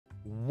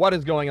What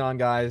is going on,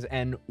 guys,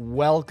 and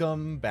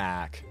welcome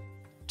back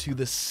to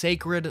the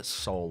Sacred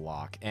Soul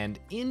Lock. And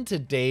in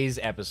today's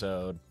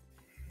episode,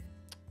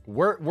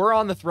 we're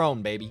on the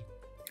throne, baby.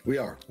 We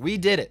are. We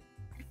did it.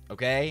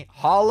 Okay,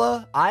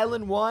 Hala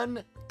Island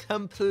 1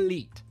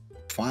 complete.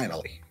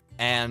 Finally.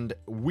 And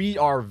we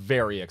are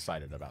very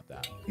excited about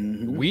that.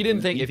 Mm-hmm. We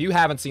didn't think, if you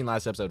haven't seen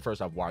last episode,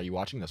 first off, why are you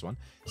watching this one?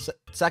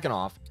 Second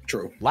off,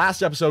 true.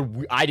 Last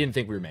episode, I didn't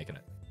think we were making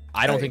it.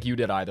 I don't think you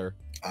did either.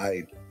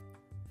 I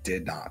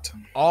did not.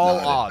 All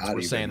odds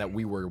were saying that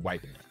we were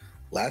wiping it.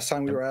 Last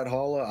time we were at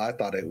Hala, I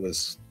thought it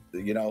was,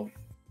 you know,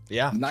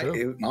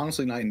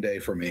 honestly night and day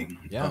for me.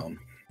 Yeah.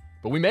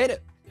 But we made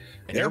it.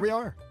 And here we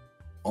are.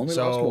 Only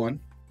lost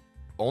one.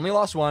 Only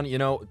lost one. You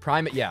know,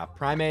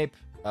 Primeape,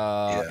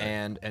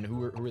 and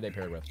who are they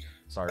paired with?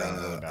 Sorry, I'm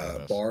really bad at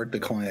this. Bard, the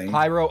Clang.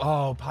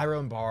 Pyro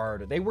and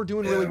Bard. They were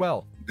doing really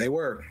well. They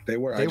were. They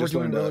were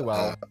doing really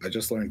well. I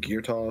just learned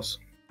Gear Toss.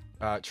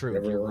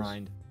 True. Gear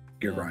Grind.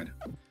 Gear Grind.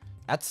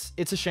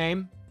 It's a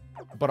shame,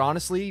 but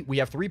honestly, we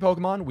have 3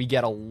 Pokemon. We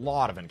get a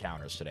lot of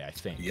encounters today, I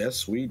think.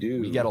 Yes, we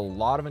do. We get a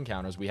lot of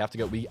encounters. We have to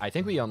go. I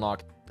think we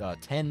unlock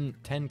 10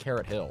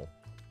 Carrot Hill,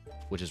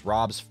 which is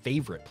Rob's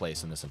favorite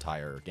place in this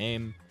entire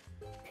game.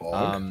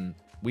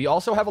 We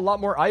also have a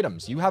lot more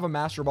items. You have a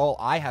Master Ball.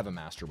 I have a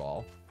Master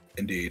Ball.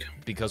 Indeed.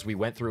 Because we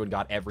went through and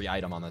got every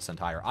item on this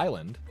entire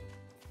island.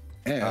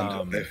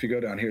 And if you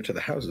go down here to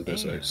the houses,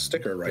 there's a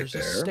sticker right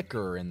there. There's a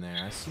sticker in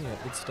there. I see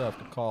it. Good stuff.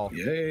 Good call.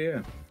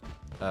 Yeah.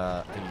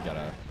 I think you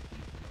gotta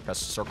press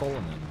circle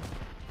and then...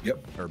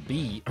 Yep. Or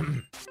B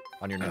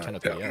on your Nintendo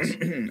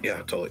 3DS.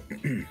 Yeah, totally.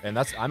 And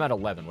I'm at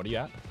 11. What are you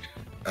at?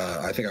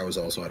 I think I was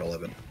also at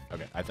 11.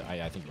 Okay, I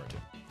think you are too.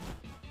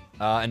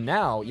 And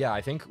now, yeah,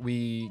 I think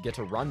we get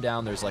to run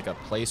down. There's like a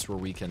place where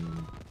we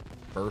can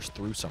burst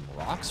through some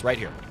rocks. Right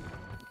here.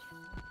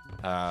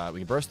 We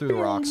can burst through the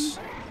rocks.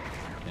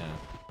 Yeah.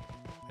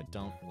 I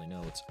don't really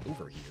know what's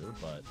over here,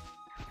 but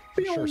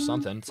I'm sure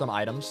something. Some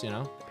items, you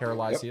know.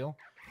 Paralyzed Heal.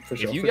 For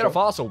sure, if you get a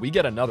fossil, we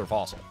get another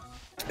fossil.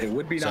 It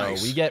would be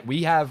nice. So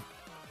we have...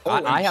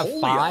 I have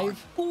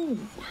 5. Ooh.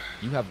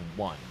 You have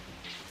 1.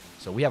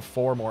 So we have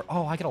 4 more.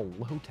 Oh, I get a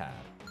Lotad.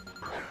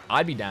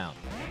 I'd be down.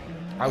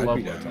 I love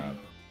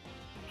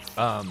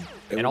Lotad.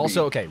 And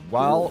also, okay,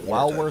 while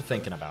we're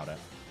thinking about it,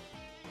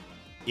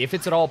 if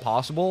it's at all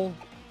possible,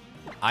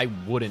 I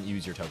wouldn't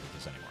use your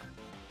Togekiss anymore.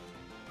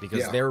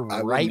 Because they're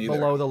right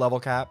below the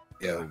level cap.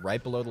 Yeah. They're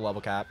right below the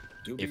level cap.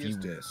 If you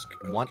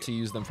want to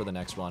use them for the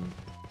next one,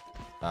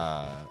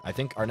 I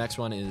think our next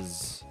one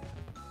is...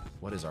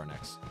 What is our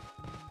next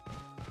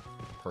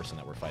person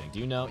that we're fighting? Do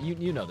you know?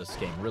 You know this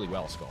game really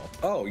well, Skull.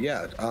 Oh,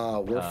 yeah.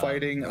 We're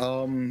fighting...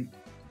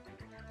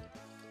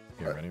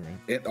 Here, ready?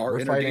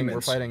 We're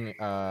fighting...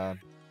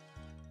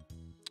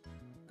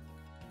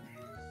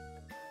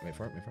 Wait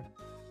for it.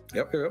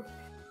 Yep.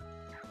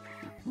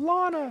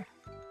 Lana!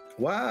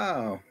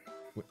 Wow.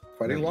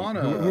 Fighting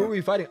Lana. Who are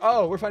we fighting?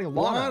 Oh, we're fighting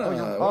Lana.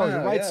 Oh,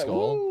 you're right,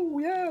 Skull.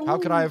 Woo, yeah, how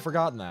could I have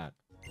forgotten that?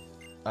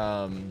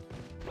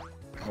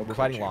 We're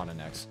fighting Lana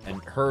next,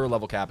 and her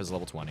level cap is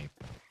level 20.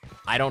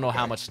 I don't know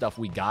how much stuff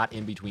we got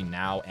in between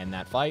now and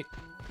that fight.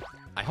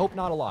 I hope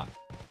not a lot.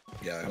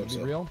 Yeah, I hope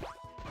so. Real?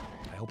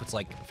 I hope it's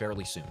like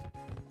fairly soon.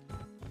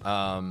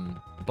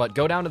 But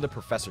go down to the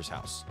professor's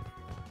house.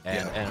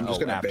 And I'm just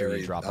gonna after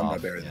you drop off. I'm gonna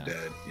bury the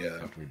dead. Yeah.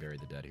 After we bury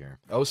the dead here.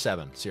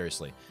 07,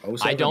 seriously.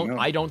 07,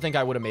 I don't think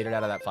I would have made it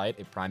out of that fight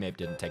if Primeape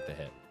didn't take the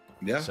hit.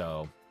 Yeah.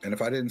 So. And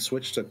if I didn't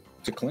switch to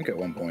Clink at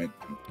one point.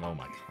 Oh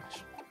my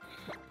gosh.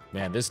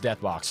 Man, this death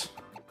box.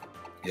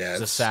 Yeah.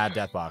 It's a sad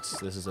death box.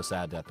 This is a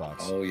sad death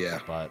box. Oh yeah.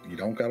 But you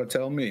don't gotta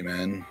tell me,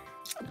 man.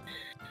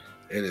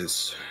 It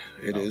is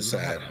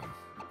sad.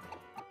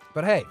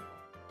 But hey,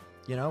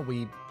 you know,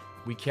 we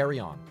carry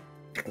on.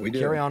 We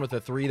carry on with the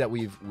 3 that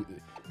we've...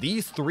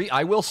 These 3,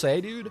 I will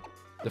say, dude,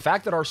 the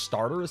fact that our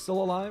starter is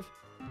still alive.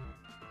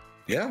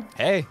 Yeah.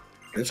 Hey,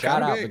 it's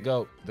shout out big. the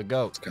goat. The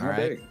goat. It's kind of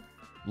big.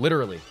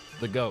 Literally,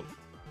 the goat.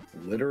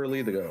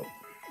 Literally the goat.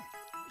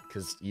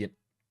 Because get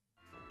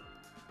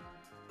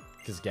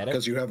it?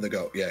 Because you have the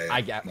goat. Yeah.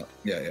 I get. No,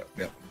 yeah.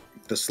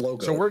 The slow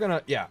goat. So we're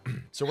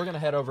gonna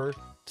head over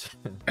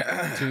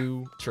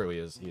to True. He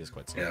is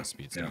quite slow. Yeah.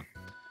 Speed.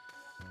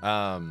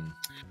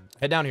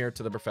 Head down here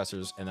to the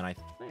professors, and then I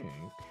think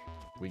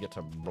we get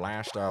to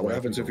blast our way. What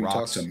happens if you talk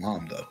rocks. to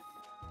Mom, though?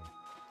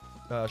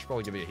 She'll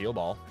probably give you a heal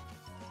ball.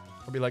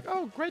 I'll be like,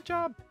 "Oh, great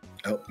job."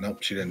 Oh no,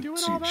 she didn't.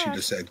 She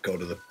just said, "Go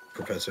to the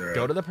professor."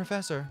 Go to the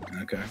professor.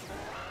 Okay.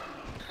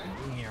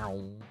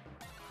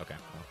 Okay.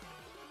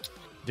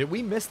 Did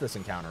we miss this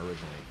encounter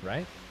originally?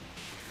 Right?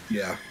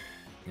 Yeah.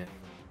 Yeah.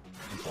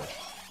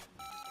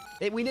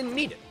 We didn't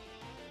need it.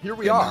 Here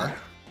we are.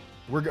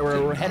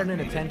 We're heading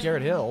into 10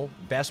 Carrot Hill,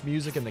 best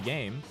music in the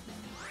game,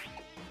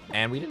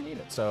 and we didn't need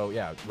it. So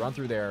yeah, run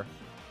through there.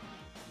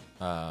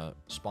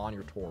 Spawn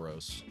your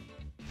Tauros.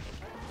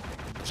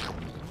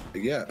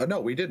 Yeah.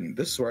 No, we didn't.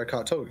 This is where I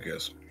caught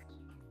Togekiss.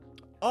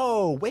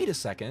 Oh, wait a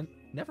second.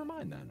 Never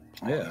mind then.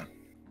 Yeah.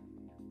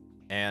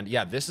 And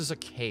yeah, this is a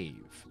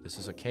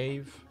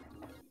cave.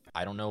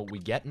 I don't know. We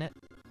getting it?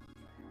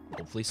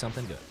 Hopefully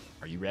something good.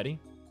 Are you ready?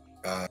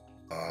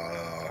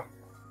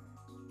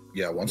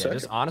 Yeah, one second.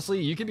 Just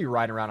honestly, you could be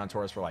riding around on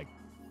Tauros for like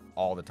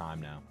all the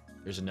time now.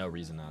 There's no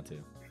reason not to.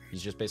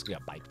 He's just basically a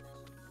bike.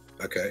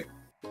 Okay.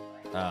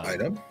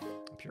 Item.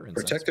 Pure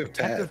incense. Protective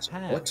pads.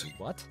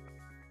 What?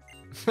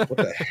 What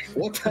the heck?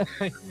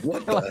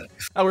 What the?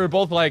 We were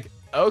both like,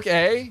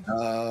 okay.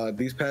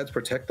 These pads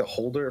protect the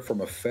holder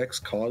from effects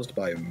caused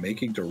by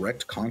making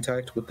direct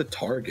contact with the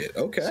target.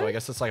 Okay. So I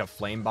guess it's like a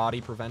flame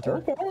body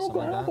preventer, something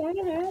like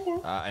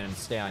that. And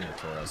stay on your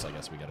Tauros. I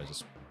guess we gotta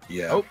just.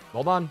 Yeah. Oh,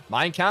 hold on.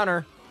 My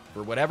encounter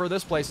for whatever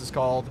this place is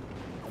called.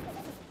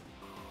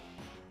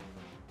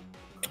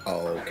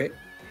 Okay.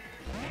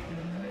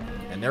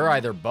 And they're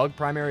either bug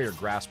primary or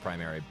grass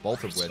primary,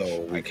 both of which.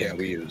 So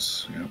we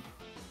use. Yeah.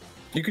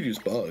 You could use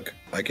bug.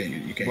 I can't.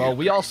 You can't. Well,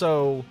 we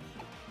also.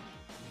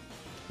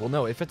 Well,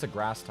 no. If it's a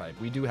grass type,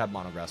 we do have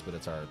monograss, but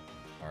it's our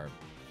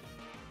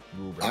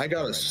rule break. I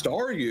got a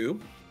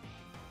Staryu.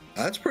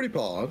 That's pretty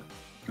pog.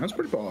 That's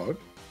pretty pog.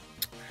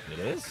 It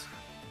is.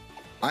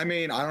 I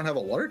mean, I don't have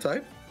a water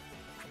type.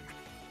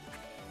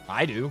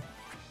 I do.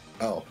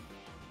 Oh.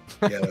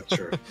 Yeah, that's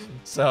true.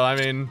 So I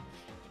mean,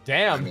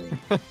 damn. I mean,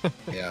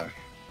 yeah.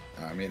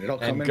 I mean, it'll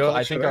come in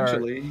clutch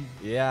eventually.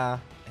 Yeah.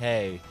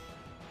 Hey.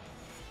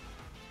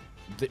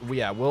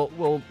 Yeah.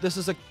 We'll. This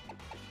is a.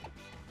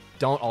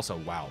 Don't also.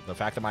 Wow. The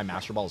fact that my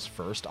Master Ball is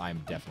first,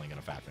 I'm definitely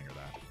gonna fat finger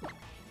that.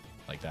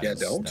 Like that. Yeah.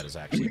 Don't. That is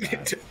actually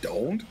bad.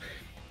 Don't.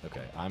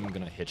 Okay. I'm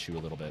gonna hit you a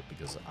little bit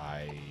because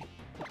I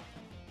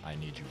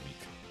need you weak.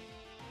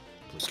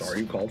 Please.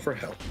 Staryu called for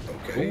help.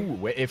 Okay.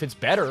 Ooh, if it's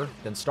better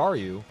than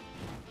Staryu.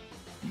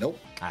 Nope.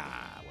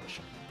 Ah, what a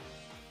shame.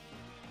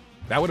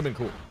 That would have been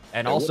cool.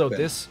 And also,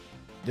 this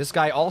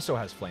guy also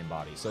has Flame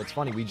Body. So it's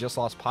funny, we just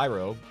lost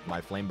Pyro, my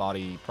Flame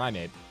Body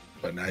Primate.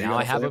 But now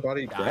I have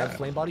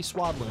Flame Body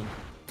Swadloon.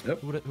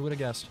 Yep. Who would have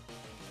guessed?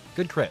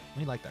 Good crit.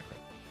 We like that crit.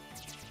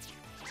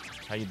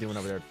 How you doing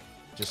over there?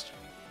 Just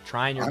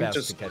trying your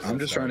best to catch. I'm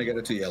just trying to get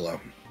it to yellow.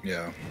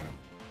 Yeah.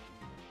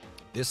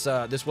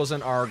 This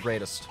wasn't our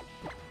greatest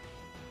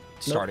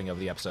starting of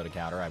the episode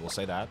encounter, I will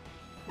say that.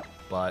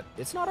 But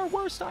it's not our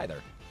worst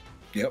either.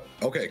 Yep.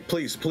 Okay.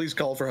 Please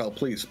call for help.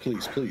 Please. Come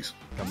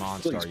on,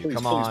 please, Staryu. Please,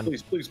 Come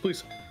please, on.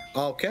 Please.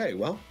 Okay.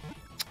 Well.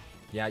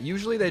 Yeah.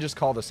 Usually they just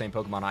call the same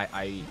Pokemon.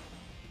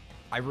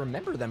 I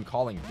remember them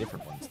calling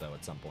different ones though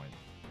at some point,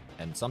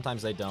 and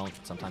sometimes they don't.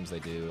 Sometimes they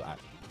do.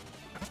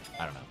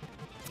 I don't know.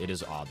 It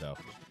is odd though.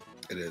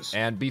 It is.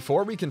 And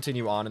before we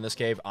continue on in this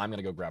cave, I'm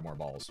gonna go grab more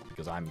balls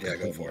because I'm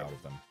completely out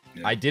of them.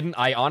 Yeah.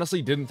 I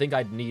honestly didn't think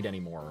I'd need any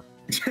more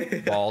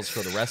balls for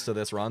the rest of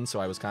this run, so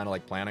I was kind of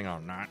like planning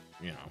on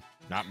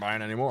not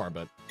buying any more,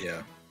 but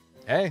yeah.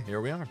 Hey,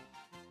 here we are.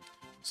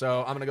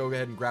 So I'm gonna go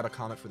ahead and grab a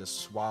comment for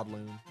this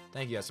Swadloon.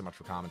 Thank you guys so much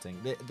for commenting.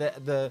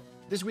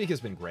 This week has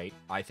been great,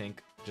 I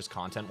think, just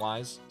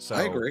content-wise. So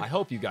I agree. I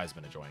hope you guys have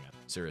been enjoying it.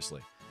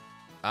 Seriously.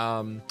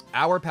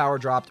 Our power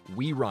dropped.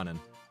 We running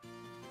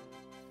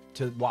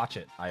to watch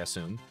it, I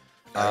assume.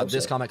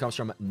 This comment comes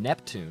from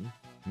Neptune.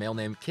 Male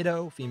name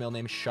Kiddo, female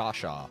name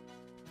Shasha.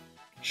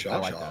 I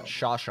like that.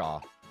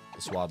 Shasha,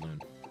 the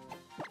Swadloon.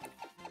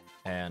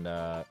 And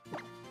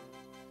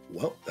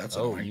well, that's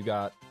annoying. You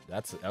got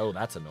that's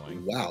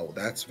annoying. Wow,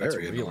 that's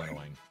very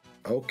annoying.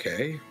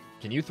 Okay.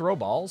 Can you throw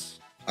balls?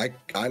 I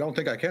don't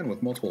think I can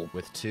with multiple.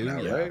 With two,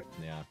 now, yeah, right?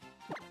 Yeah.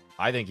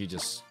 I think you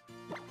just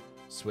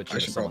switch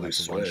into someone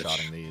that's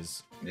one-shotting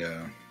these.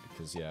 Yeah.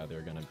 Because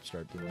they're gonna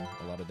start doing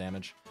a lot of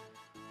damage.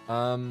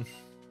 Well,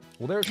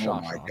 there's Shasha.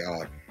 Oh my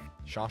god.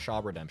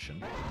 Shasha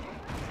Redemption.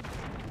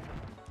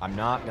 I'm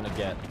not gonna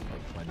get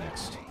like, my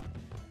next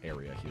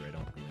area here. I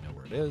don't really know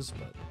where it is,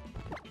 but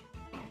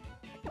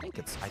I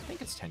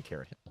think it's 10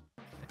 carat hit.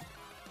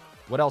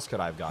 What else could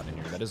I have gotten in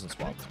here that isn't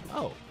Swadloon?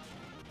 Oh,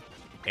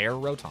 Air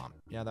Rotom.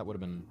 Yeah, that would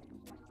have been.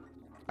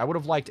 I would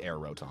have liked Air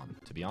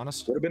Rotom, to be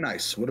honest. Would have been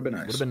nice.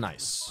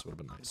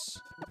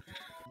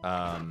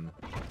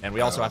 And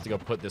we also have to go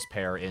put this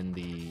pair in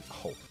the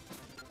hole.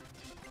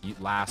 You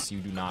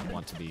do not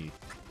want to be.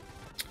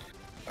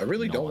 I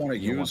really don't want to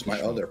use my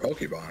other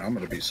Pokemon. I'm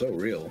going to be so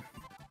real.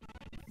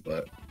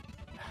 But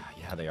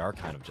yeah, they are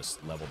kind of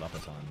just leveled up a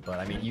ton. But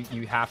I mean,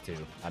 you have to.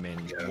 I mean,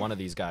 one of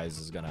these guys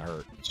is going to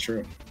hurt. It's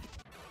true.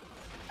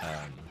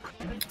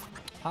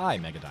 Hi,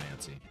 Mega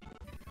Diancie.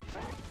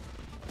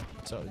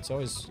 So it's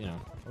always,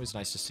 always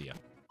nice to see you.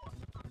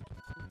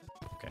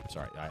 Okay,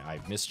 sorry, I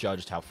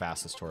misjudged how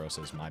fast this Tauros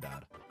is. My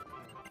bad.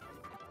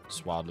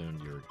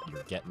 Swadloon, you're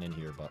getting in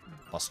here, but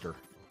Buster.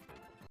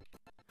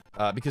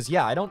 Because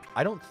I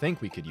don't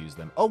think we could use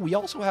them. Oh, we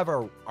also have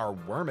our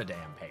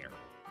Wormadam pair.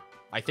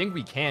 I think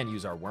we can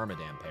use our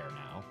Wormadam pair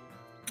now.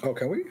 Oh,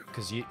 can we?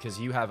 Because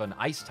you have an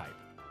Ice type.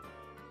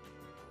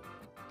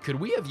 Could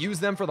we have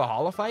used them for the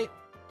Holo fight?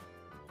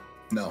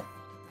 No.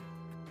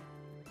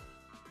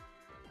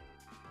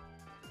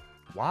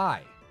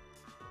 Why?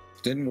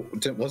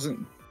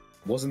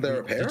 Wasn't there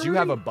a pair? Did you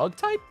have a bug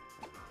type?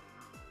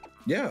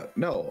 Yeah,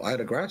 no, I had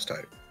a grass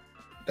type.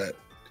 That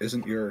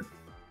isn't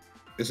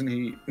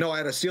he? No, I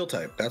had a steel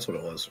type. That's what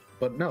it was.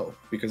 But no,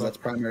 because that's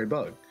primary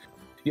bug.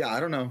 Yeah, I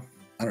don't know.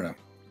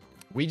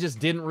 We just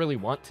didn't really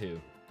want to.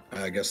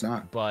 I guess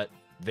not. But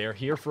they're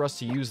here for us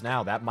to use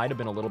now. That might have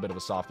been a little bit of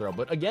a soft throw,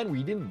 but again,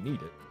 we didn't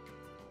need it.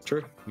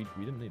 True. We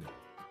didn't need it.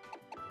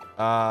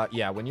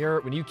 Yeah, when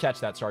you catch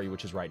that Staryu,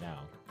 which is right now.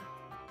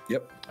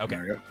 Yep. Okay.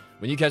 There we go.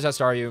 When you catch that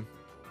Staryu,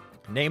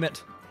 name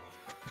it.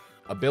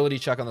 Ability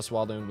check on the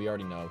Swaldoon. We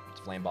already know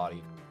it's Flame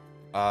Body.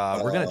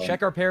 We're gonna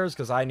check our pairs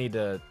because I need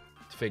to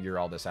figure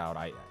all this out.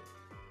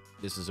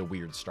 This is a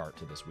weird start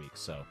to this week,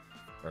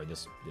 or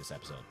this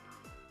episode.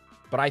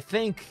 But I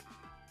think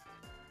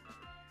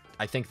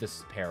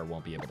this pair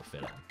won't be able to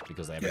fit in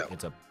because they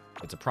have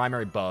it's a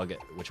primary bug,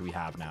 which we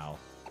have now,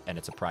 and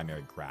it's a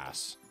primary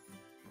grass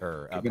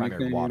or a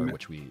primary water,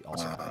 which we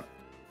also have.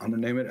 I'm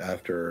gonna name it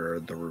after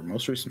the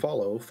most recent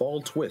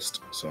Fall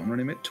Twist. So I'm gonna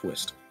name it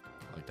Twist.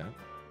 Like that.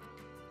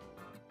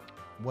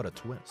 What a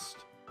twist.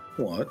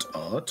 What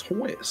a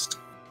twist.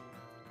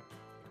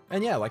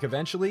 And yeah, like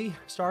eventually,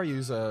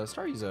 Staryu's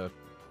a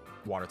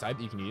water type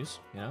that you can use,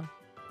 you know?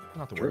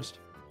 Not the worst.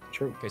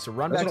 True. Okay, so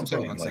run back to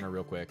Pokemon Center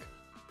real quick.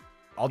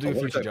 I'll do a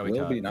future Joey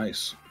cut. Will be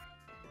nice.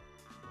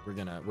 We're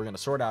gonna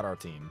sort out our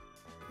team.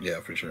 Yeah,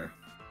 for sure.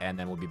 And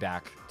then we'll be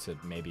back to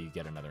maybe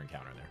get another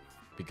encounter there.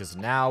 Because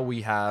now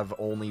we have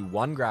only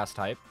one grass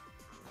type.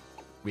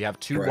 We have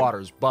two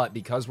waters, but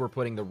because we're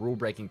putting the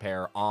rule-breaking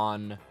pair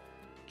on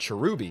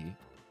Cherubi,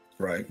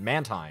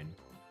 Mantine,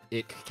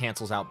 it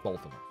cancels out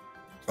both of them.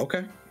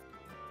 Okay.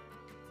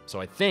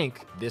 So I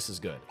think this is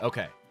good.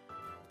 Okay.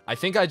 I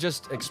think I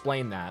just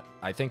explained that.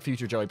 I think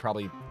Future Joey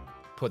probably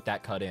put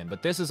that cut in.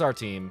 But this is our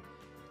team.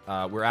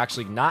 We're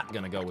actually not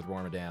going to go with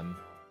Wormadam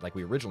like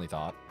we originally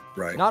thought.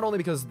 Right. Not only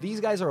because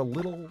these guys are a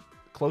little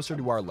closer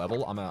to our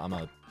level. I'm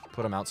gonna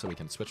put them out so we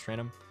can switch train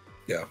them.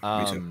 Yeah,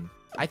 me too.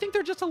 I think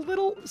they're just a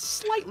little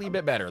slightly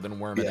bit better than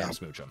Wormadam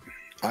Smoochum.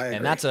 I agree.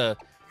 And that's a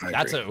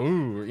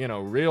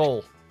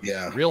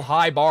real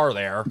high bar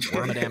there,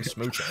 Wormadam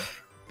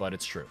Smoochum. But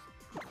it's true.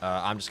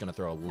 I'm just gonna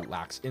throw a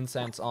Lax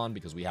Incense on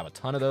because we have a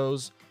ton of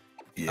those.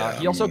 Yeah,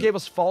 he also gave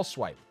us False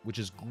Swipe, which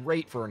is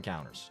great for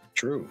encounters.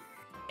 True.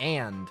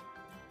 And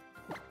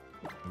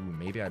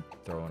maybe I'd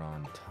throw it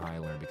on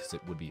Tyler because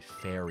it would be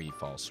Fairy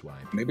False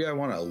Swipe. Maybe I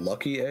want a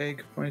Lucky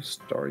Egg my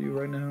Staryu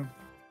right now.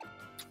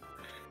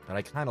 But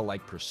I kind of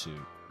like Pursuit.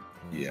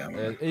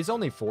 Yeah. He's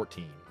only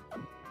 14.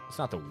 It's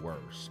not the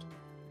worst.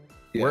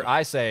 Yeah. Where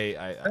I say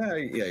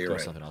you're throw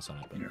right. something else on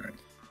it. But You're right.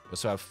 We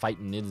also have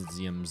Fight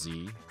Nizium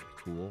Z.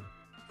 Cool.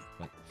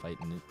 I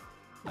don't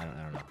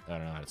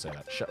know how to say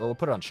that. We'll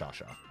put it on Shaw.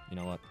 You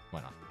know what?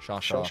 Why not?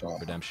 Shaw.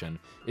 Redemption.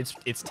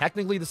 It's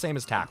technically the same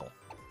as Tackle.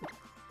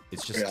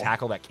 It's just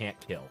Tackle that can't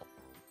kill,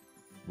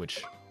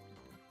 which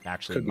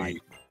actually might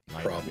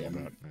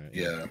problem.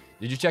 Yeah.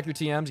 Did you check your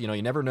TMs? You know,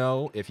 you never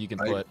know if you can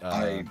put.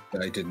 I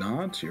did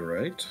not. You're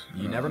right.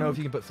 You never know if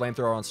you can put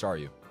Flamethrower on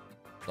Staryu.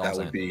 That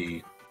would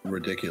be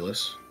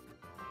ridiculous.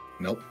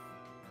 Nope.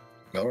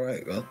 All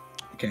right. Well,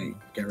 can't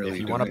really. If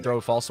you want to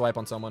throw False Swipe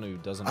on someone who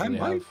doesn't really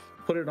have.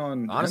 Put it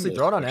on. Honestly,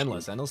 throw it on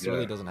Endless. Endless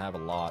really doesn't have a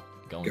lot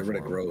going. Get rid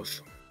of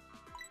growth.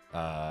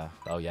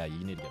 Oh yeah,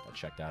 you need to get that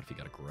checked out if you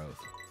got a growth.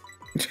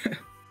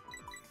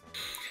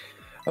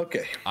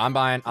 Okay. I'm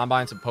buying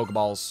some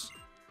Pokeballs.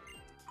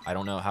 I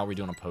don't know how we're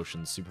doing on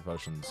potions. Super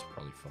potions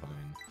probably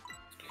fine.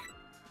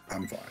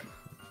 I'm fine.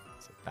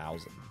 It's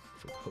 1,000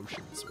 for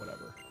potions,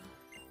 whatever.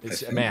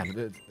 It's man,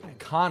 the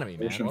economy,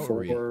 man. Potion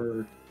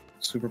 4,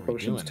 super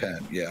potions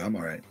 10. Yeah, I'm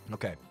all right.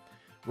 Okay.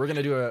 We're going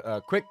to do a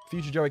quick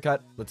Future Joey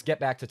cut. Let's get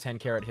back to 10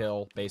 Carat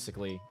Hill,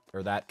 basically,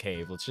 or that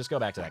cave. Let's just go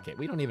back to that cave.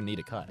 We don't even need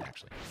a cut,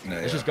 actually.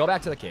 Let's just go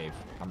back to the cave.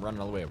 I'm running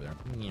all the way over there.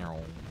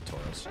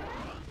 Tauros.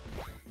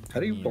 How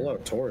do you pull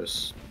out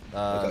Taurus?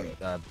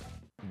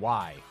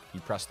 Y. You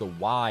press the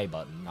Y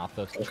button, not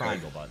the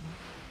triangle button,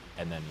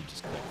 and then you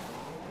just click.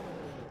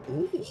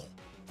 Ooh.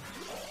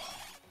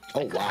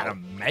 Oh, wow. Had a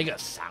Mega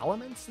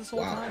Salamence this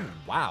whole time?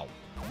 Wow.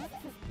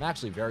 I'm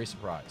actually very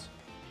surprised.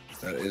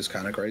 That is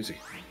kind of crazy.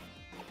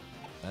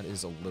 That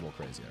is a little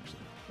crazy,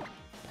 actually.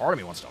 Part of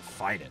me wants to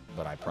fight it,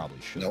 but I probably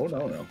shouldn't. No.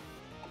 I'm not going to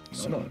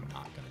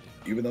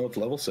do that. Even though it's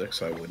level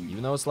 6, I wouldn't.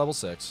 Even though it's level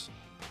 6.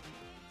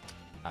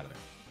 Out of there.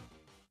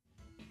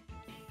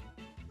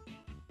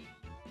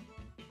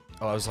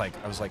 Oh, I was like,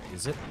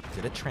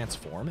 did it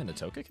transform into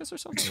Togekiss or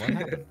something?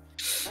 What happened?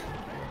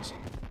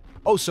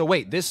 Oh, so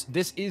wait, this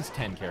is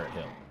 10 Carat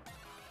Hill.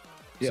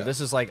 Yeah. So this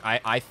is like,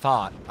 I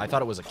thought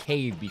it was a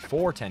cave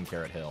before 10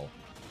 Carat Hill.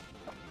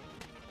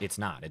 It's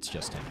not, it's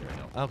just 10 Carat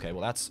Hill. Okay,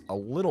 well that's a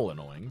little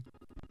annoying.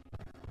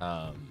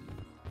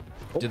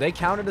 Do they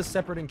count it as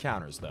separate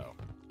encounters though?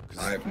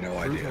 I have no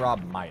idea.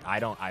 Rob might. I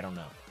don't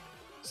know.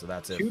 So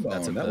that's if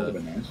that would have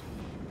been nice.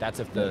 That's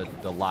if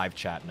the live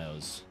chat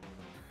knows.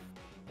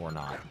 Or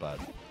not, but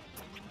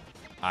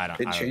I don't.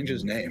 It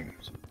changes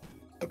names,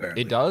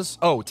 apparently. It does?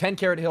 Oh, 10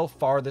 Carat Hill,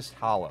 Farthest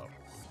Hollow.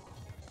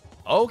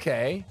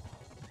 Okay.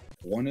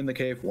 One in the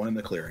cave, one in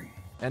the clearing.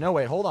 And no,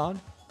 wait, hold on.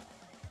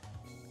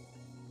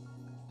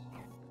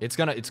 It's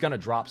gonna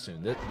drop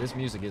soon. This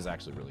music is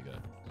actually really good.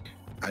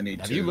 I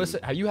need to.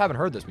 You haven't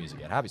heard this music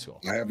yet, have you, Skull?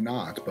 I have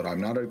not, but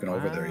I'm not even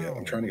over there yet.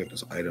 I'm trying to get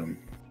this item.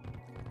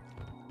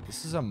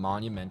 This is a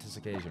monumentous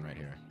occasion right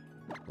here.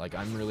 Like,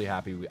 I'm really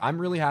happy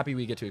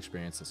we get to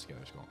experience this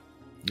together, Skull.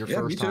 Your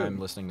first time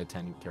listening to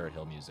 10 Carrot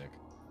Hill music.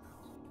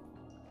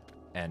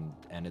 And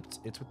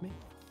it's with me.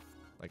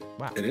 Like,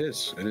 wow. It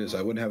is. It is.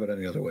 I wouldn't have it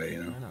any other way,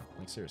 you know? I know.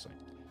 Like, seriously.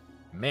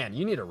 Man,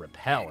 you need a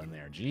repel in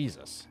there.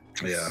 Jesus.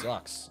 It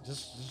sucks.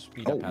 Just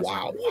speed up. Oh,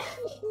 wow.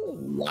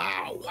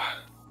 Wow.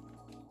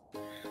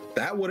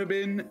 That would have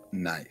been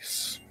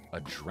nice.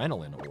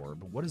 Adrenaline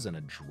orb? What is an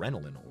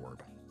adrenaline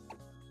orb?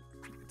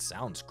 It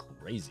sounds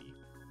crazy.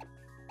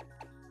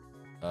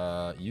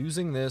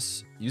 Using it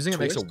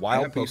makes a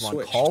wild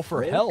Pokemon call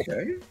for help.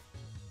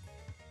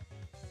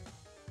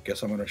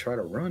 Guess I'm gonna try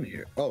to run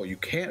here. Oh, you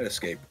can't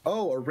escape.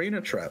 Oh,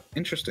 arena trap.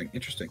 Interesting. You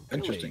got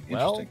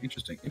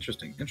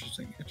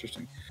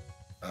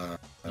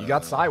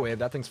Psywave.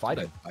 That thing's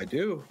fighting. I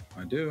do.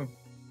 I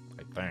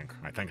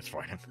think it's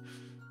fighting.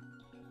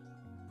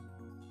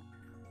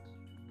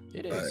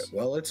 It is.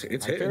 Well, it's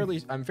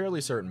hitting. I'm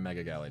fairly certain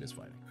Mega Gallade is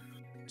fighting.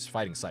 It's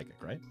fighting Psychic,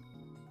 right?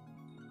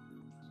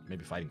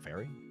 Maybe fighting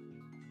Fairy?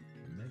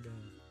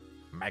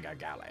 Mega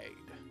Gallade.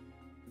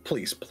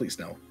 Please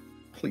no.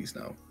 Please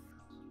no.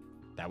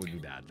 That would be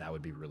bad. That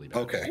would be really bad.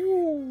 Okay.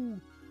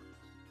 Ooh.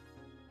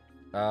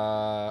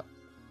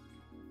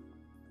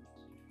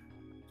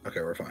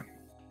 Okay, we're fine.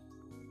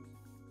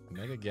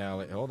 Mega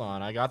Gallade. Hold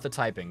on. I got the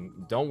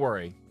typing. Don't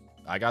worry.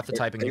 I got the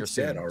typing here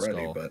soon. Already,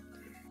 Skull. but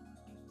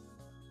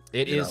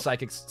it is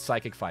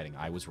psychic fighting.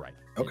 I was right.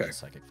 Okay. It is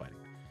psychic fighting.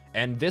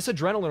 And this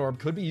Adrenaline Orb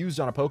could be used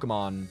on a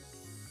Pokemon.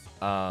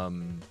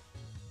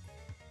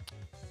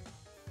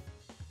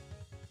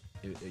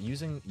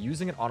 Using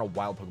it on a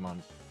wild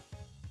Pokemon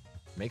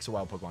makes a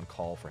wild Pokemon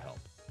call for help.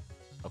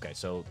 Okay,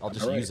 so I'll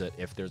just use it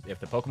if the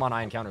Pokemon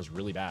I encounter is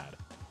really bad.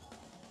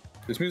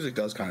 This music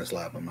does kind of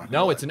slap. I'm not.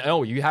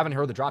 No, you haven't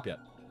heard the drop yet.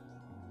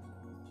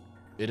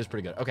 It is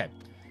pretty good. Okay,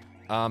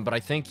 but I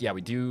think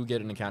we do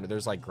get an encounter.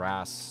 There's like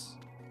grass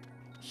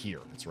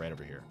here. It's right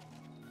over here.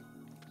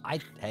 A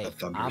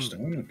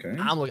Thunderstone. Okay.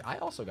 I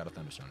also got a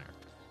Thunderstone here.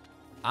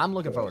 I'm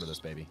looking forward to this,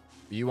 baby.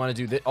 You want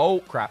to do this? Oh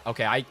crap!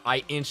 Okay,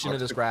 I inched into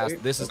this grass.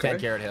 This is 10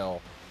 Carrot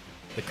Hill.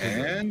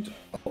 And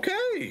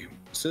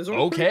Scissor.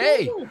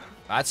 Okay,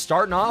 that's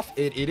starting off.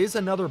 It is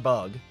another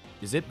bug.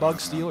 Is it Bug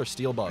Steel or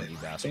Steel Bug, you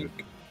bastard?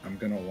 I'm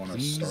gonna want to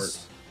start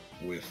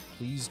with.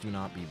 Please do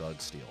not be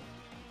Bug Steel.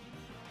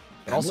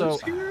 Also,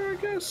 here,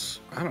 I guess.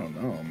 I don't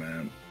know,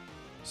 man.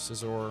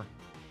 Scizor.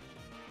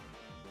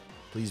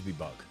 Please be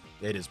Bug.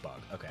 It is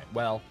Bug. Okay.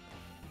 Well,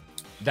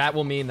 that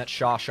will mean that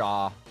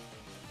Shaw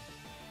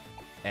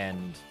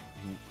and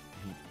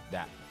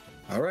that.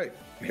 All right.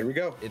 Here we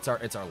go. It's our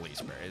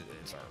least favorite.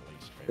 It's our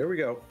least favorite. Here we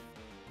go.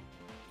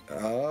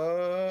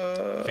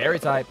 Fairy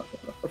type.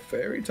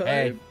 Fairy type.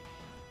 Hey.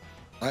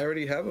 I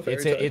already have a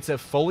fairy type. It's a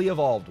fully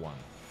evolved one.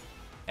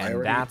 And I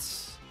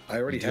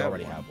already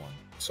have one.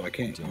 So I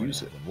can't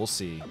use it. We'll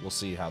see. We'll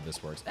see how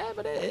this works.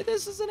 But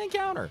this is an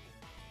encounter.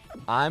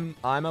 I'm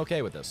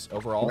okay with this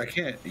overall. Well, I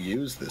can't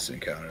use this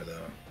encounter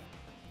though.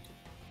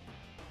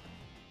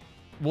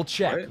 We'll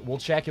check. Right? We'll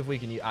check if we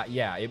can.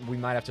 We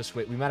might have to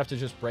switch. We might have to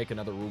just break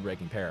another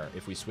rule-breaking pair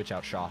if we switch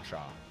out Shaw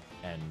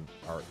and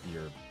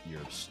your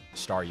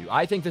Staryu.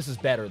 I think this is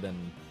better than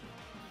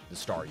the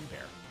Staryu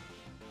pair.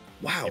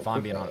 Wow. If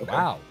I'm being honest. Okay.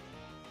 Wow.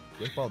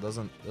 Quick Ball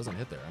doesn't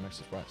hit there. I'm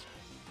actually surprised.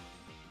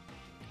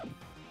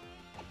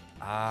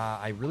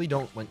 I really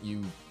don't want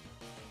you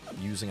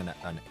using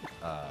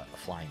a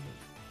flying move.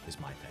 Is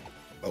my thing.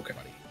 Okay.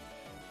 Buddy.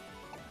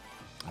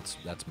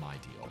 That's my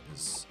deal.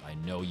 Is I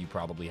know you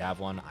probably have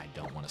one. I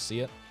don't want to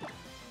see it.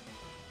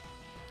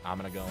 I'm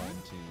gonna go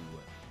into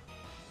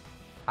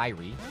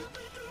Kyrie,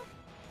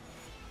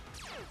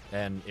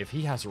 and if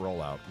he has a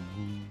rollout,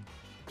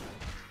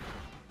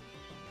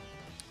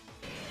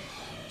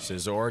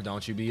 Scizor,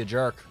 don't you be a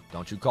jerk.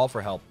 Don't you call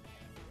for help.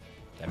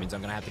 That means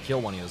I'm gonna have to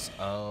kill one of his.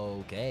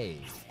 Okay.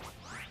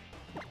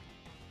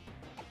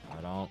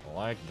 I don't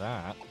like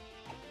that.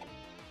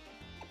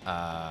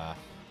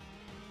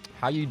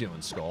 How you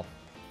doing, Skull?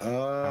 How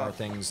are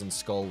things in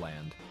Skull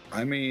Land?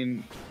 I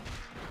mean,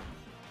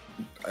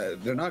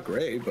 they're not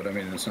great, but I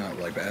mean, it's not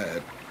like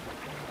bad.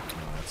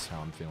 That's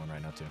how I'm feeling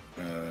right now too.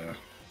 I'm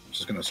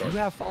just gonna start. You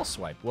have False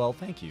Swipe. Well,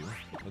 thank you.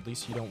 At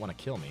least you don't want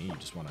to kill me. You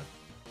just want to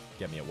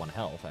get me at 1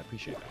 health. I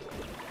appreciate that.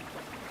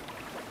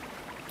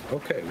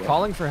 Okay. Well,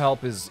 calling for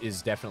help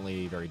is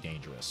definitely very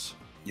dangerous.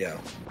 Yeah.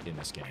 In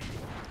this game,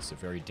 it's a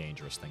very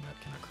dangerous thing that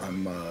can occur.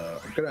 I'm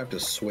gonna have to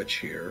switch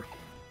here.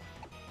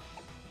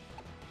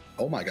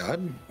 Oh my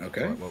God.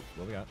 Okay. What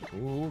we got?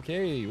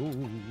 Okay.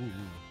 Ooh.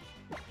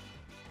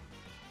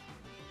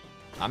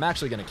 I'm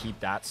actually gonna keep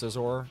that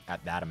Scizor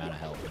at that amount of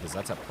health because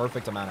that's a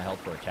perfect amount of health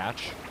for a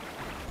catch.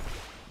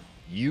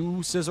 You,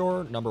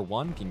 Scizor, number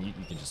 1, you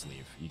can just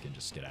leave. You can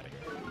just get out of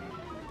here.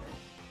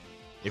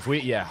 If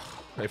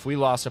we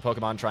lost a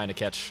Pokemon trying to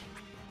catch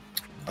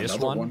this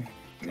one,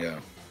 yeah,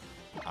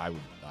 I would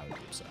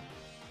be upset.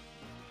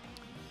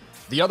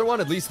 The other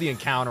one, at least the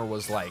encounter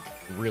was like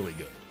really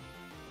good.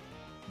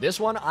 This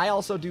one, I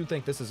also do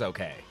think this is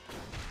okay.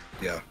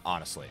 Yeah.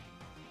 Honestly,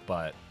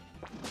 but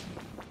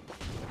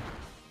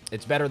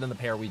It's better than the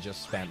pair we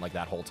just spent like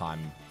that whole time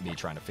me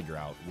trying to figure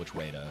out which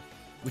way to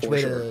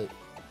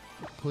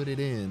put it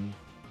in.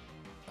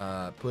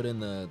 Put in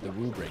the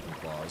rule breaking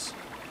clause.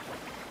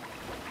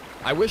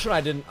 I wish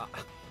I didn't.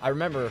 I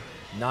remember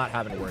not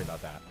having to worry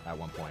about that at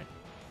one point.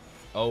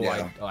 Oh,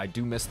 yeah. I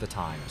do miss the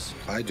times.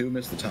 I do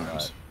miss the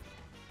times.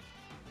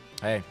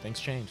 Hey, things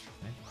change.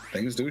 Right?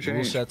 Things do change.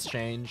 Rule sets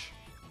change.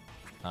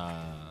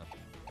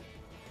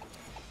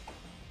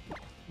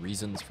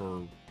 Reasons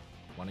for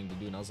wanting to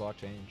do Nuzlocke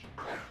change.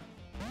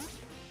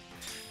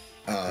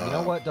 You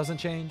know what doesn't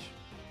change?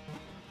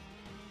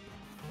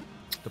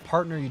 The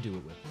partner you do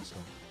it with. So.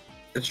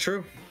 It's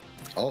true.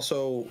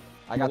 Also,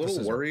 I'm a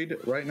little worried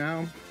right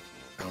now.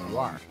 You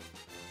are.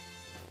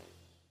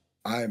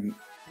 I'm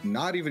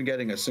not even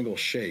getting a single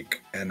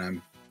shake, and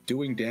I'm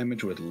doing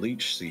damage with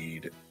Leech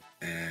Seed,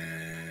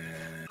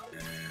 and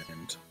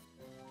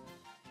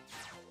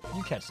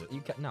you catch it.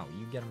 You get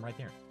him right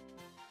there.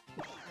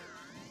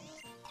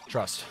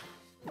 Trust.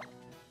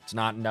 It's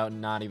not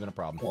even a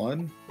problem.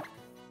 1,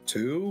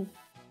 2.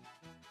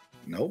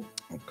 Nope.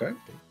 Okay.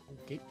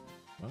 Okay.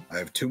 Well. I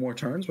have 2 more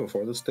turns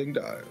before this thing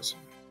dies.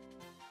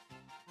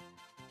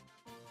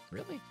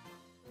 Really?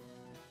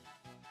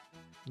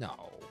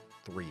 No,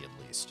 3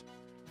 at least.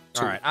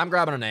 2. All right, I'm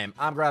grabbing a name.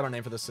 I'm grabbing a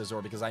name for this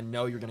Scizor because I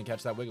know you're going to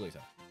catch that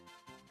Wigglytuff.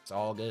 It's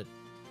all good.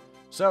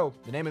 So,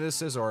 the name of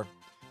this Scizor,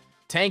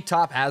 Tank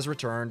Top has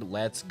returned.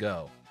 Let's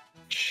go.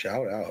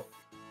 Shout out.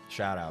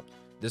 Shout out.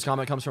 This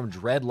comment comes from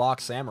Dreadlock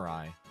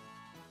Samurai.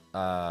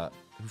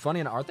 Funny,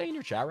 and aren't they in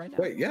your chat right now?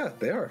 Wait, yeah,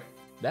 they are.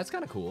 That's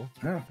kind of cool.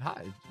 Yeah.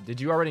 Hi. Did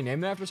you already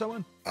name them after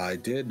someone? I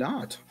did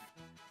not.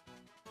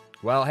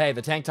 Well, hey,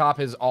 the tank top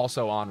is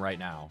also on right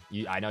now.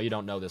 I know you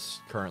don't know this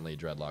currently,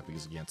 Dreadlock,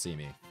 because you can't see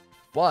me.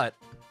 But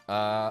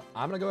I'm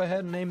going to go ahead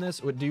and name this.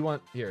 Do you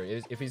want... Here,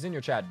 if he's in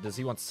your chat, does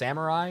he want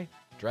Samurai?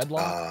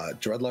 Dreadlock?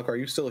 Dreadlock, are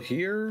you still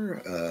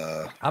here?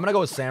 I'm going to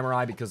go with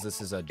Samurai because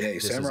this is a... Hey,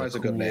 Samurai's a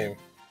good name.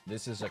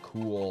 This is a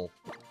cool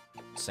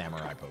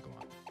Samurai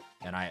Pokemon.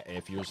 And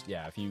if you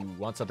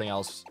want something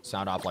else,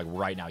 sound off like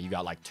right now. You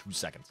got like 2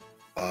 seconds.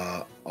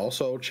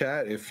 Also,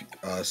 chat, if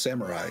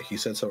Samurai, he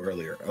said so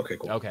earlier. Okay,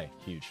 cool. Okay,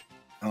 huge.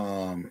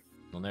 Well,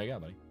 there you go,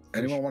 buddy.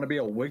 Anyone want to be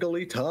a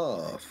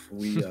Wigglytuff?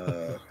 We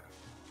never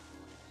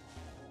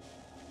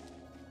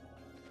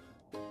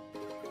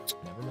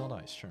melt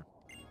ice, sure.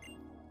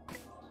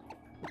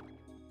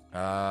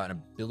 An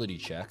ability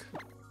check.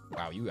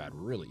 Wow,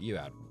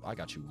 I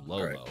got you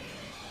low.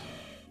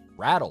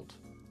 Rattled.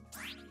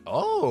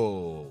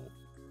 Oh.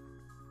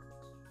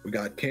 We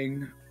got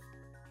King.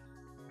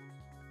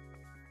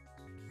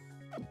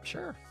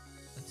 Sure.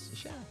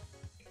 Sure.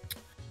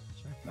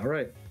 All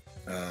right.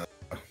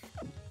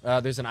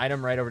 There's an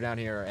item right over down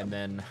here, and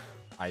then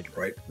right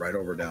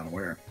over down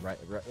where? Right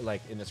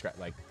like in this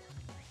like.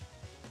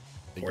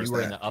 Where's you were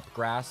that? in the up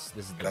grass.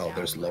 This is the down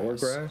there's lower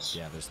grass.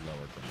 Yeah, there's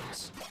lower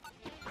grass.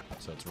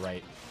 So it's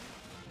right.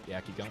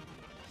 Yeah, keep going.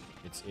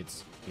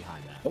 It's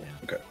behind that. Oh,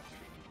 yeah. okay.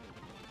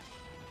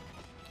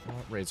 Oh,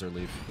 Razor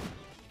Leaf.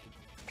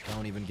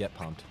 Don't even get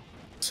pumped.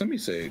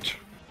 Semi-Sage.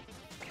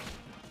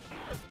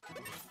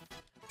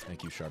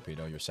 Thank you,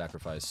 Sharpedo. Your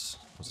sacrifice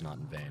was not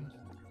in vain.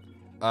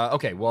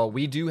 Okay, well,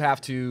 we do have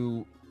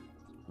to...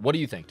 What do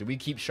you think? Do we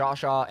keep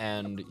Shasha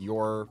and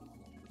your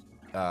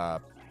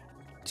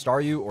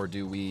Staryu, or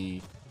do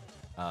we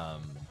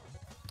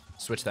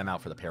switch them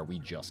out for the pair we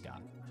just got?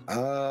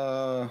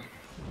 Oh,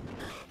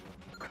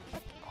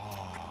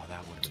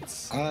 that would have been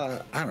sick.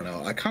 I don't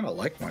know. I kind of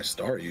like my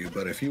Staryu,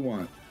 but if you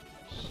want...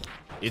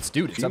 It's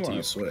up to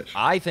you. Switch.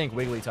 I think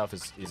Wigglytuff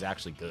is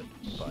actually good,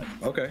 but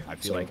okay. I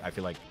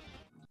feel like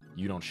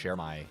you don't share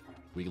my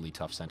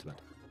Wigglytuff sentiment.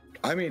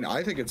 I mean,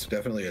 I think it's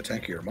definitely a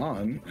tankier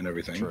Mon and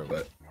everything. True.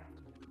 But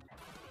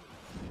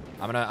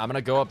I'm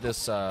gonna go up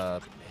this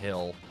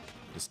hill,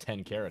 this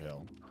 10-carat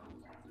hill,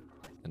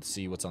 and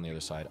see what's on the other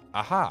side.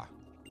 Aha!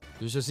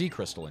 There's a Z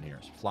crystal in here.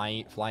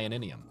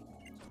 Flyinium.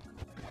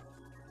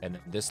 And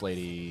this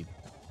lady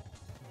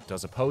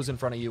does a pose in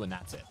front of you, and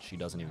that's it. She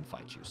doesn't even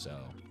fight you. So.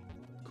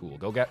 Cool.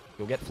 Go get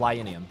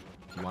Flyinium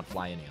if you want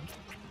Flyinium.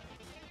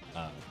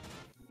 And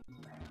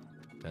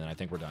then I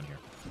think we're done here.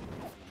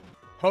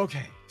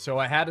 Okay, so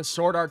I had to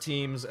sort our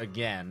teams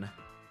again,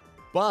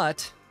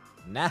 but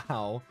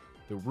now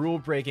the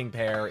rule-breaking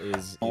pair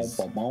is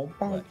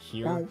what,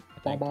 here. I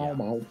think,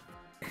 yeah.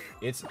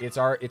 It's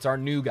our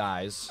new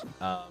guys.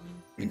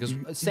 Because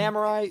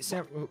Samurai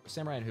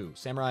and who?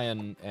 Samurai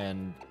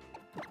and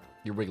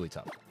your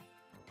Wigglytuff.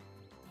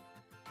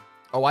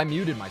 Oh, I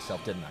muted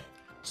myself, didn't I?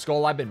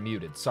 Skull, I've been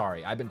muted.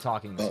 Sorry, I've been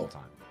talking this whole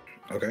time.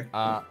 Okay.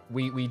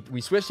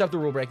 We switched up the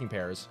rule-breaking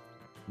pairs.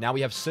 Now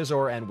we have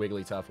Scizor and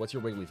Wigglytuff. What's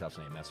your Wigglytuff's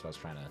name? That's what I was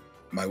trying to...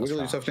 My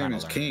Wigglytuff's name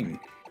is King.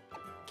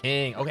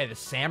 King. Okay, the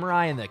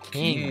Samurai and the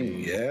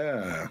King.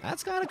 Yeah.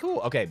 That's kind of cool.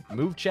 Okay,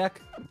 move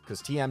check,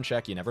 because TM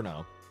check, you never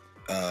know.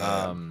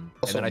 Also, and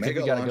then I think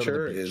Mega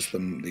Launcher is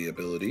the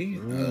ability.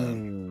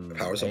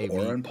 Powers of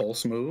Aura and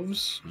Pulse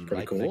moves.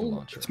 Pretty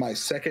cool. It's my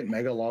second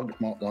Mega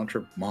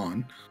Launcher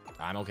Mon.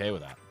 I'm okay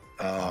with that.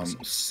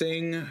 Awesome.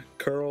 Sing,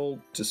 Curl,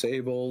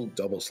 Disable,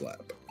 Double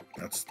Slap.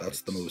 That's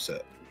the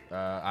moveset.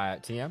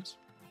 TMs?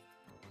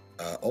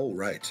 Oh,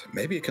 right.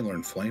 Maybe it can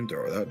learn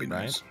Flamethrower. That would be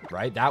nice.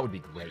 Right? That would be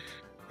great.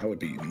 That would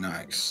be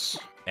nice.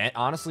 And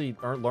honestly,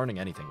 learning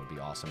anything would be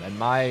awesome. And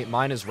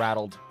mine is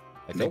rattled.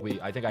 I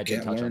think I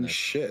did touch on this.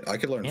 Shit. I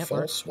could learn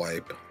False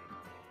Swipe.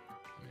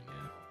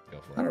 Go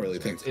for it. I don't really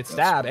think it's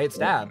stab. It's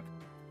stab.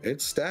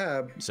 It's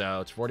stab.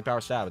 So it's 40 power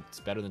stab. It's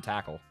better than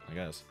tackle, I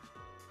guess.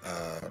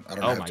 I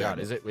don't oh my god,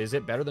 is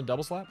it better than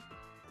double slap?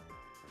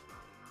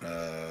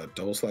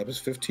 Double slap is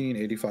 15,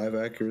 85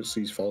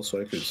 accuracy. False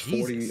swipe is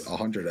 40,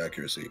 100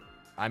 accuracy.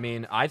 I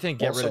mean, I think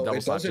get rid of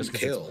double slap just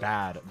because it's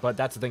bad. But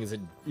that's the thing is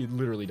it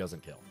literally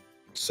doesn't kill.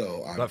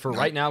 So, but for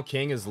right now,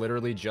 King is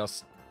literally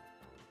just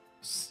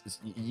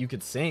you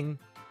could sing,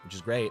 which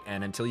is great,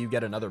 and until you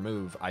get another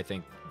move, I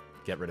think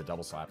get rid of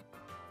double slap.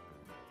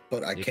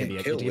 But I can't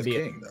kill with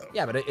King though.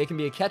 Yeah, but it can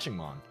be a catching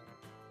mon.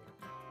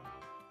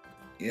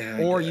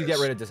 Yeah. Or you get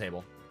rid of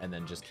disable and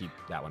then just keep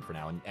that one for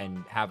now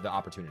and have the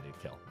opportunity to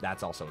kill.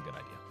 That's also a good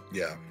idea.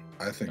 Yeah,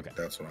 I think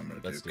that's what I'm gonna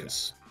do.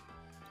 Because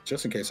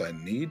just in case I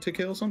need to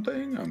kill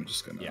something, I'm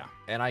just gonna. Yeah,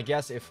 and I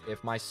guess if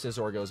my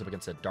Scizor goes up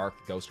against a Dark,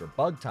 Ghost, or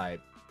Bug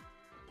type,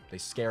 they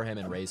scare him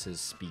and raise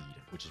his speed,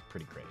 which is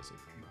pretty crazy.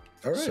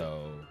 All right.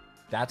 So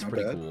that's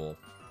pretty cool.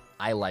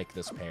 I like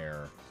this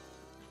pair.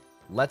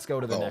 Let's go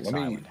to the next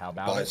island. How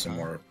about buy some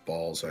more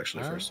balls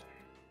actually first?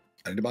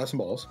 I need to buy some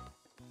balls.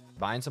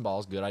 Buying some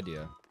balls, good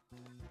idea.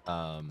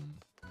 I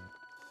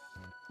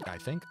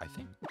think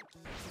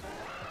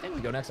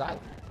we go next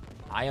island.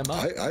 I am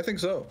up. I think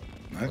so.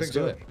 Let's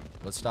do it.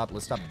 Let's stop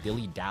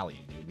dilly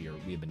dallying. We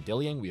have been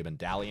dillying. We have been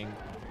dallying.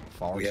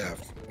 We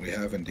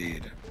have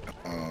indeed.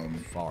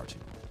 Far too.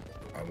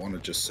 I want to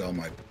just sell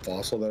my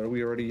fossil that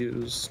we already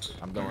used.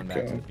 I'm going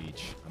back to the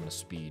beach. I'm gonna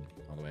speed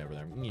all the way over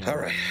there. All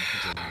right.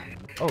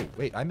 Oh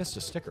wait, I missed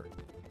a sticker.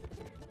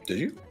 Did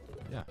you?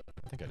 Yeah,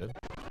 I think I did.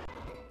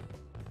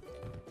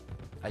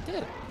 I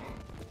did.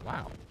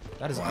 Wow,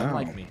 that is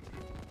unlike me.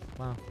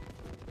 Wow.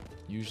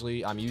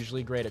 I'm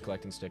usually great at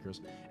collecting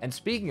stickers. And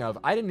speaking of,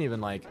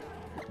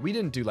 we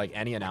didn't do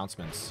any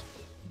announcements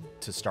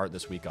to start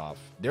this week off.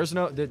 There's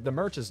no, the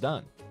merch is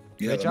done.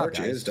 Yeah, the merch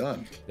is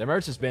done. The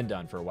merch has been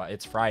done for a while.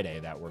 It's Friday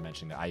that we're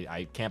mentioning that.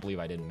 I can't believe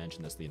I didn't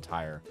mention this the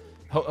entire.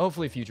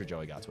 Hopefully, Future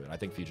Joey got to it. I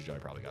think Future Joey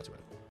probably got to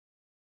it.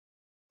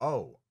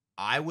 Oh,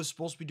 I was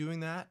supposed to be doing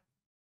that.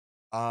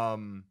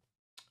 The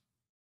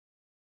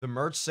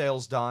merch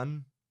sale's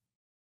done.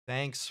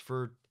 Thanks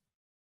for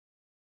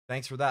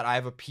that. I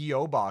have a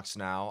PO box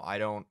now. I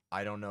don't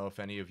know if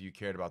any of you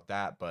cared about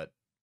that, but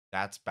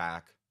that's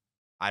back.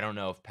 I don't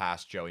know if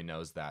past Joey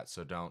knows that,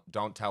 so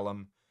don't tell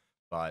him.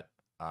 But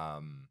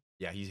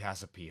yeah, he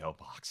has a PO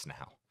box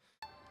now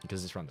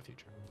because it's from the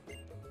future.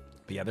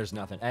 But yeah, there's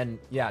nothing. And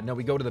yeah, no,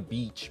 we go to the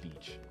beach.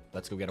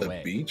 Let's go get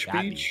away. Beach?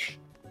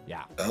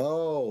 Yeah.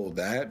 Oh,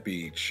 that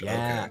beach.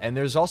 Yeah, okay. and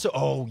there's also,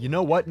 oh, you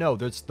know what? No,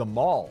 there's the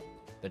mall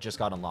that just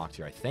got unlocked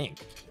here, I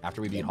think.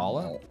 After we beat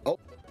Hala. Oh.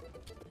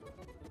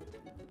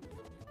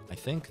 I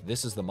think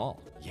this is the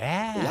mall.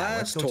 Yeah.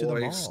 Last let's go toys. to the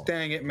mall.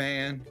 Dang it,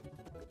 man.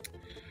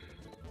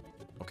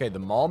 Okay, the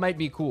mall might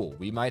be cool.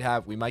 We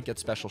might get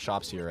special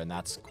shops here, and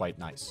that's quite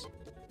nice.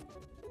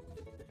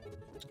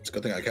 It's a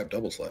good thing I kept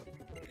double slap.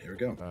 Here we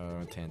go.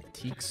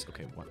 Tantiques.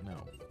 Okay, what? No.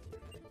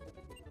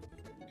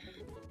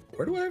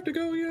 Where do I have to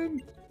go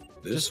again?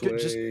 This way.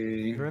 Just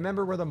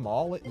remember where the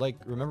mall,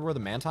 remember where the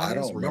Mantine is? I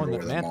don't remember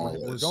where the mall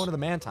is. We're going to the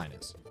Mantine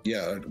is.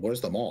 Yeah, where's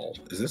the mall?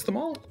 Is this the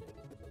mall?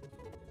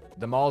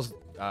 The mall's,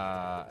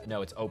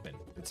 no, it's open.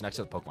 It's next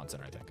to the Pokemon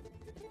Center, I think.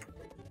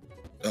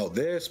 Oh,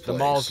 this place. The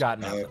mall's got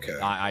nothing. Okay.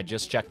 I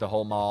just checked the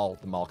whole mall.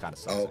 The mall kind of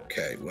sucks.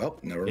 Okay, well,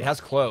 never. It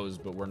has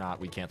closed, but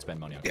we can't spend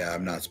money on it. Yeah,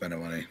 I'm not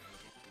spending money.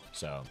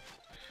 So,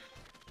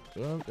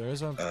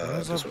 there's a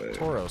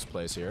Tauros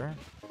place here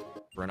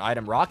for an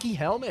item. Rocky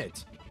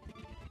Helmet.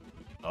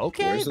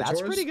 Okay,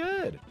 that's Tauros? pretty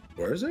good.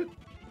 Where is it?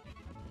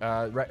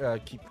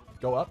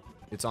 Go up.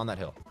 It's on that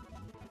hill.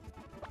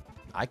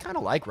 I kind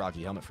of like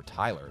Rocky Helmet for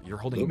Tyler. You're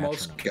holding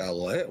Metronome.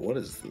 Galette? What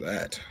is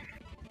that?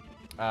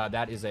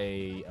 That is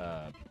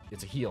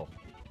it's a heal.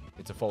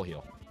 It's a full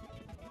heal.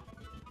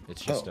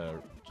 It's just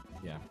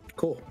yeah.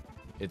 Cool.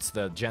 It's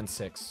the Gen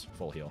 6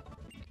 full heal.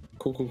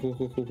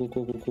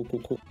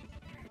 Cool.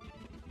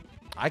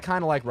 I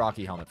kind of like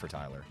Rocky Helmet for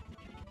Tyler.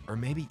 Or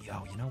maybe, you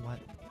know what?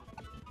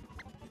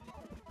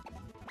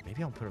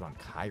 Maybe I'll put it on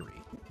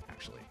Kyrie,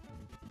 actually.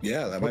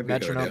 Yeah, that might be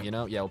Metronome, a good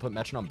idea. we'll put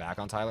Metronome back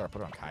on Tyler. I'll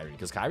put it on Kyrie,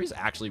 because Kyrie's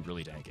actually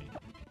really tanky.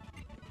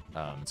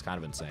 It's kind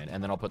of insane.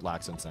 And then I'll put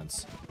Lax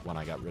Incense when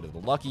I got rid of the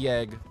Lucky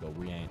Egg, though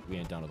we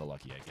ain't done with the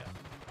Lucky Egg yet.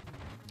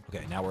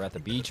 Okay, now we're at the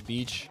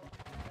beach.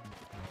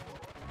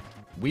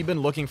 We've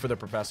been looking for the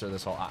professor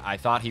this whole... I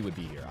thought he would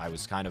be here. I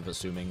was kind of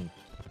assuming...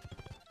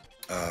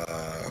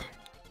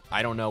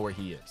 I don't know where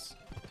he is.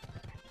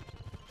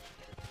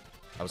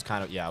 I was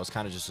kind of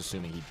just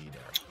assuming he'd be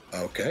there.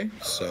 Okay,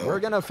 so... We're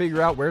gonna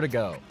figure out where to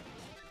go.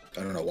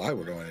 I don't know why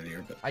we're going in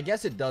here, but... I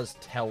guess it does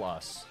tell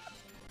us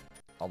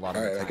a lot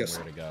of the time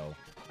where to go.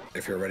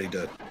 If you're ready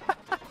to...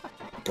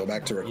 Go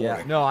back to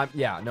recording.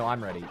 Yeah, no,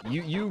 I'm ready.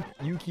 You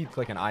keep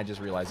clicking. I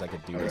just realized I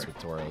could do this with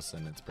Tauros,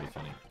 and it's pretty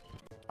funny.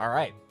 All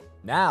right,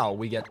 now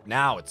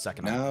it's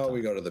second. Now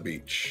we go to the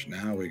beach.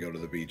 Now we go to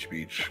the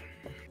beach.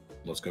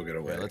 Let's go get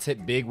away. Okay, let's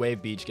hit Big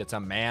Wave Beach. Get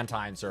some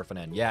Mantine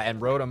surfing in. Yeah,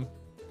 and Rotom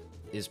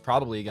is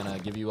probably gonna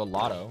give you a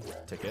lotto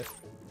ticket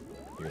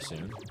here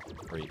soon.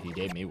 Or he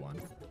gave me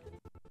one.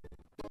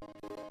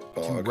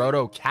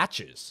 Roto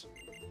catches.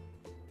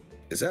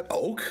 Is that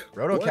Oak?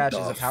 Roto catch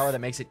is a power that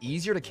makes it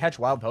easier to catch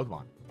wild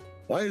Pokemon.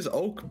 Why is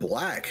Oak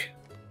black?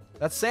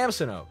 That's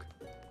Samson Oak.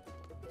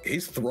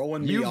 He's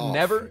throwing me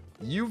off.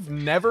 You've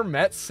never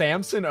met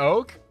Samson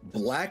Oak?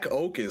 Black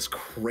Oak is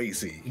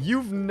crazy.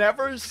 You've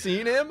never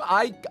seen him?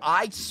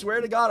 I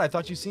swear to God, I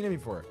thought you'd seen him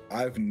before.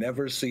 I've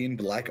never seen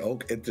Black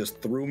Oak. It just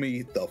threw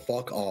me the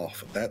fuck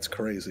off. That's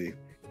crazy.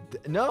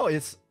 No,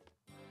 it's...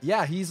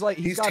 Yeah, he's got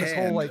tanned, his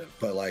whole, like...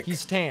 But, like...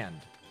 He's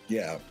tanned.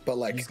 Yeah, but,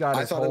 like,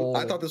 I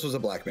thought this was a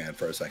black man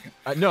for a second.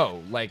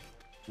 No, like,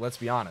 let's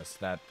be honest.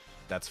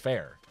 That's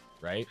fair,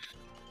 right?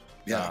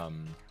 Yeah.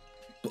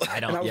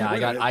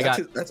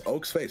 That's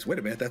Oak's face. Wait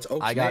a minute, that's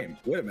Oak's name.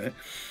 Wait a minute.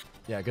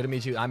 Yeah, good to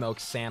meet you. I'm Oak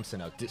Samson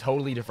Oak.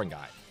 Totally different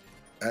guy.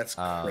 That's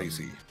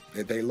crazy.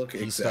 They look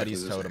exactly. He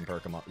studies totem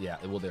Pokemon. Yeah,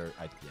 well,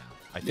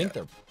 I think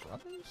they're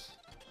brothers.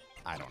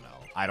 I don't know.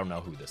 I don't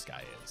know who this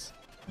guy is.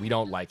 We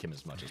don't like him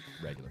as much as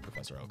regular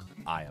Professor Oak.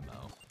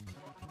 IMO.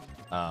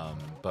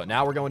 But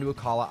now we're going to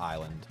Akala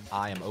Island.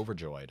 I am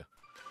overjoyed.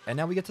 And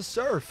now we get to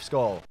surf,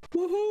 Skull.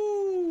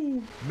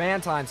 Woohoo!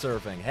 Mantine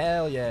surfing.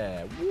 Hell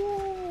yeah.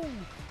 Woo!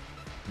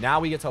 Now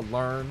we get to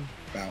learn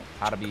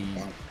how to be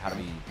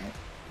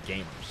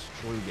gamers.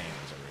 True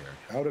gamers over here.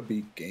 How to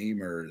be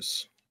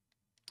gamers.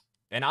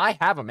 And I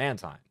have a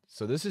Mantine.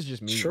 So this is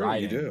just me riding. Sure,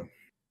 you do.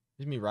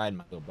 This is me riding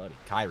my little buddy.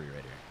 Kyrie right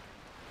here.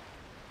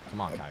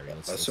 Come on, Kyrie.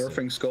 Let's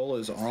surfing Skull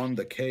is on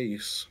the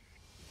case.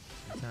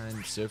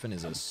 Mantine surfing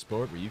is a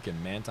sport where you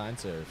can Mantine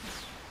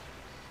surf.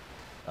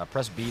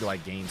 Press B to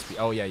like gain speed.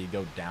 Oh yeah, you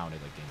go down to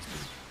like gain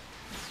speed.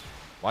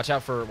 Watch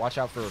out for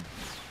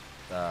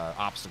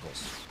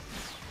obstacles.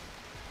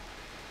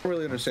 I don't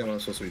really understand what I'm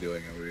supposed to be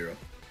doing over here.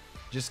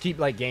 Just keep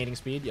like gaining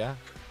speed, yeah.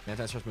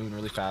 Mantine starts moving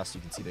really fast.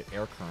 You can see the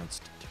air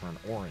currents turn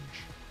orange.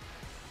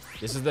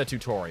 This is the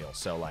tutorial,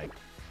 so like,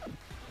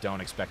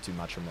 don't expect too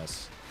much from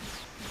this.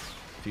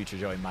 Future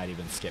Joey might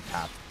even skip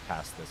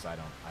past this. I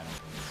don't really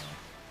know.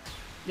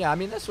 Yeah, I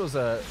mean this was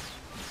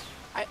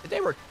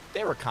they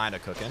were kind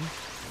of cooking.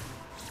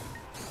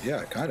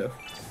 Yeah, kind of.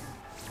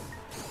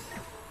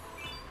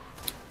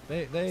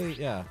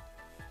 Yeah.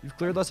 You've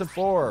cleared lesson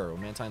 4.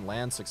 Mantine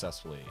lands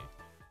successfully.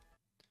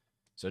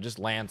 So just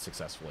land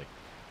successfully.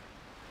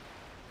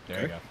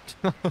 There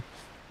you go.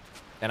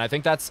 And I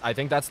think that's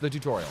the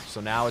tutorial.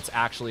 So now it's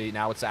actually a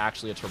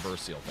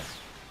traversial thing.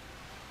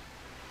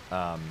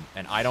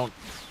 And I don't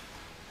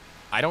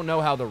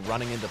know how the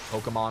running into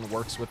Pokemon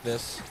works with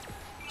this.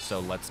 So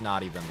let's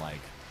not even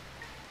like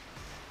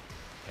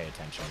pay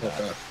attention to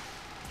that.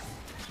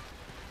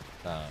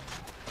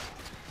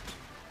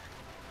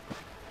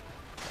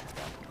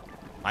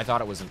 I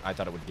thought it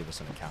would give us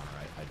an encounter.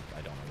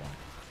 I don't know why.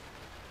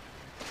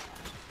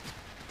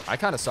 I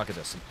kind of suck at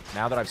this.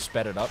 Now that I've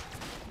sped it up,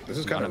 this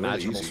is kind of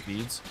unimaginable really easy.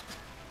 Speeds.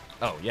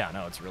 Oh yeah,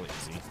 no, it's really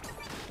easy.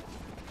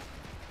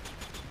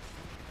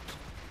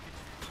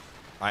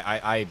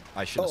 I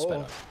should have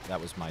sped up.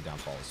 That was my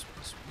downfall. Is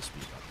the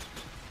speed up.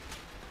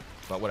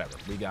 But whatever,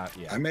 we got.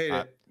 Yeah, I made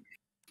it.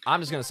 I'm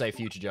just gonna say,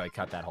 Future Joey,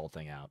 cut that whole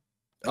thing out.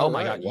 Oh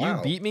my God,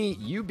 wow.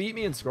 You beat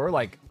me and score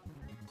like.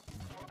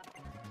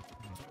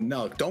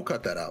 No, don't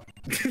cut that out.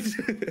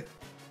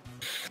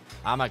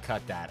 I'm gonna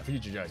cut that.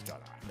 Future Joey's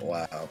cut that.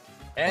 Wow.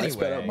 Anyway, I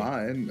sped up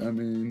mine. I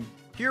mean,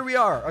 here we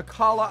are,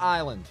 Akala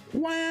Island.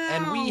 Wow.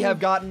 And we have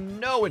gotten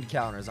no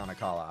encounters on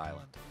Akala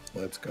Island.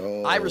 Let's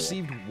go. I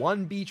received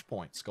 1 beach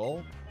point,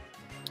 Skull.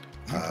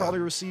 You probably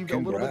received a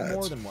little bit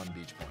more than 1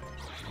 beach point.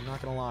 I'm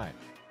not gonna lie.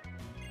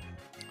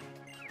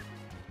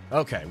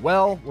 Okay,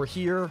 well, we're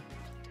here.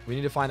 We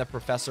need to find the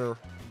professor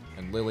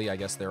and Lily. I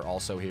guess they're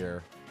also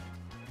here.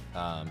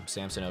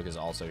 Samson Oak is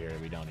also here.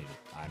 We don't need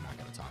it. I'm not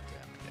going to talk to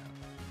him again.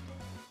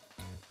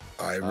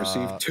 I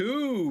received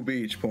 2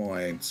 beach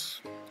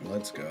points.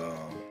 Let's go.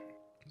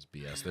 It's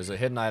BS. There's a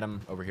hidden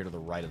item over here to the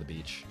right of the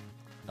beach.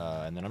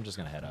 And then I'm just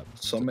going to head up.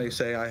 Some may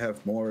say I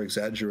have more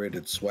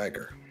exaggerated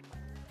swagger.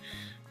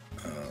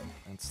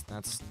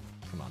 That's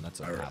come on, that's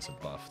a passive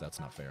buff. That's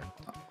not fair.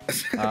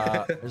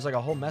 There's like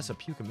a whole mess of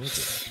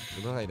Pukamuku.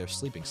 They look like they're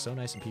sleeping so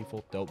nice and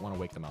peaceful. Don't want to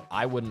wake them up.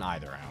 I wouldn't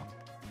either, Al.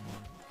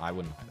 I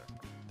wouldn't either.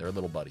 They're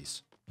little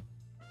buddies.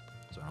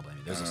 So I don't blame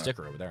you. There's a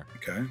sticker over there.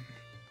 Okay.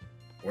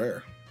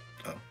 Where?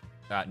 Oh.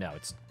 No,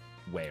 it's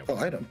way over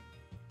there. Item.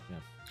 Yeah.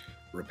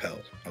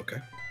 Repelled. Okay.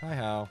 Hi,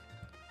 Hal.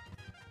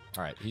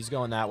 All right, he's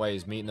going that way.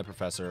 He's meeting the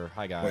professor.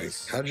 Hi,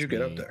 guys. Wait, how did you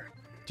get up there?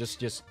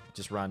 Just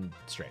run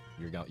straight.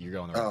 You're going the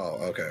right way. Oh,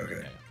 okay.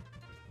 Yeah.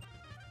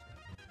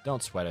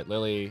 Don't sweat it,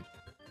 Lily.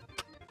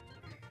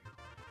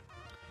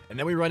 And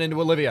then we run into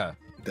Olivia.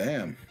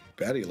 Damn.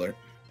 Baddie alert.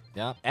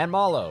 Yeah. And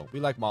Malo. We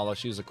like Malo.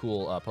 She was a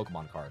cool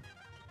Pokemon card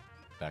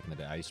back in the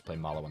day. I used to play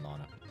Malo and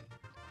Lana.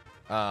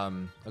 I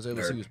was able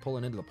to see who's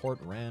pulling into the port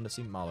and ran to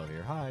see Malo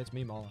here. Hi, it's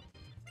me, Malo.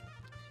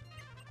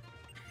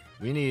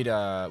 We need,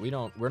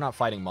 we're not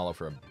fighting Malo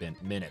for a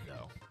minute,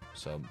 though.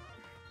 So,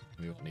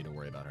 we don't need to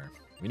worry about her.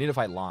 We need to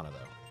fight Lana,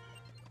 though.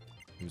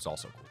 Who's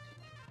also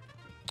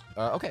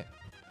cool. Okay.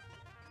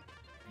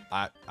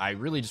 I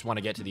really just want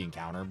to get to the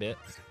encounter bit.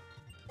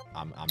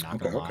 I'm not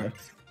gonna lie. Okay.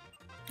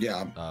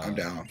 Yeah, I'm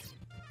down.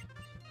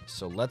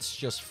 So let's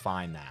just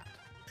find that.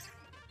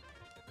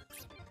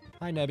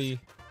 Hi, Nebby.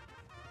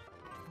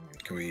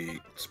 Can we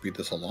speed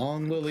this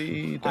along,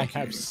 Lily? I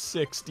have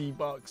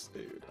 $60,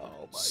 dude.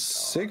 Oh my god.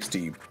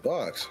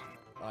 $60.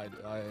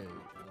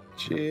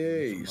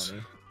 Jeez.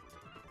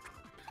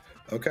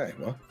 Okay,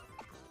 well,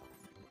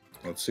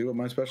 let's see what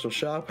my special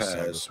shop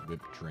has.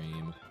 Whipped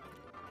Dream.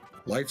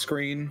 Light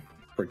screen,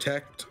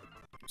 protect,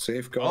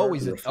 safeguard. Oh,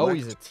 he's a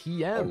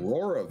TM.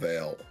 Aurora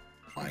Veil.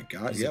 My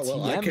God. He's yeah,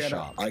 well,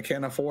 shop. I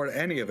can't afford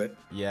any of it.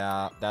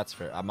 Yeah, that's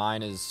fair.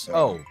 Mine is. You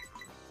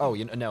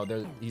know,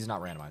 no, he's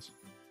not randomized,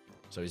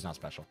 so he's not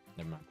special.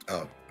 Never mind.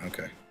 Oh,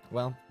 okay.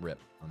 Well, rip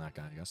on that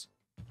guy, I guess.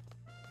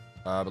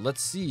 But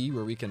let's see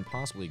where we can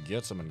possibly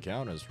get some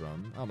encounters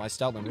from. Oh, my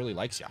Stoutland really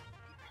likes ya.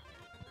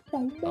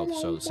 Oh,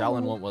 so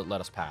Stoutland won't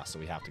let us pass, so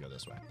we have to go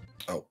this way.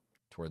 Oh.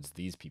 Towards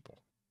these people.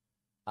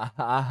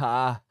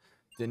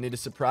 Didn't need to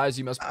surprise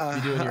you. Must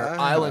be doing your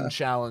island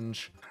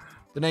challenge.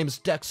 The name's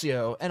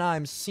Dexio, and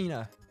I'm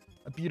Cena.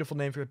 A beautiful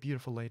name for a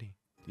beautiful lady.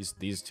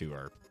 These two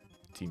are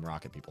Team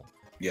Rocket people.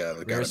 Yeah,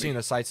 we've never seen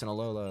the sights in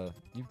Alola.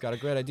 You've got a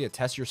great idea.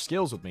 Test your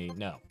skills with me.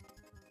 No.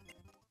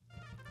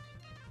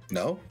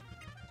 No?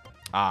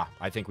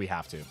 I think we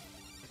have to.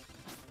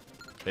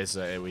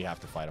 We have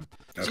to fight him.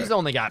 Okay. She's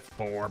only got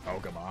 4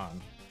 Pokemon.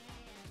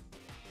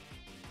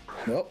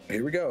 Well,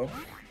 here we go.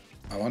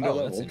 I'm under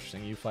level. That's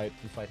interesting. You fight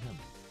him.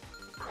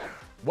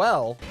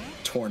 Well,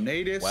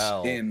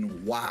 Tornadus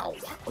in WoW.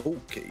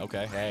 Okay.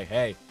 Okay.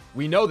 Hey.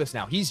 We know this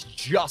now. He's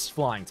just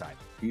flying type.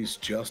 He's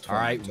just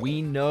flying type.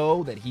 We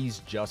know that he's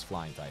just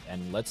flying type.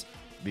 And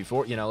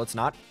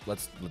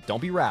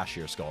don't be rash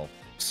here, Skull.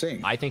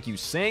 Sing. I think you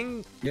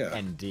sing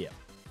and dip.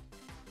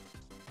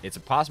 It's a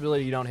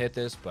possibility you don't hit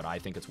this, but I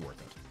think it's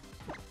worth it.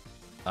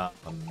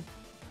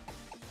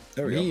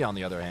 There we go. On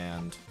the other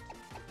hand,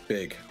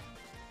 big.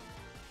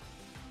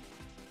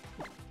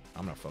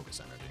 I'm gonna focus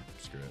energy.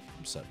 Screw it.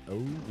 I'm set.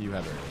 Oh, you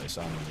have aerial ace,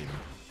 so I'm gonna leave him.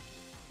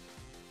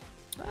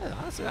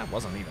 Honestly, that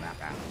wasn't even that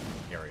bad.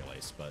 Aerial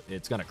ace, but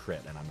it's gonna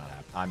crit, and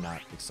I'm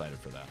not excited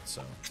for that.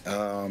 So.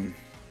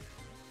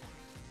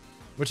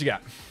 What you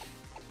got?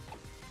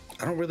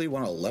 I don't really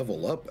want to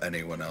level up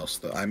anyone else,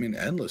 though. I mean,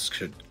 Endless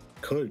could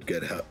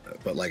get help,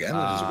 but like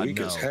Endless is weak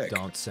as heck.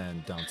 Don't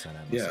send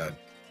Endless. Yeah.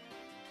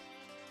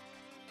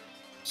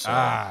 So,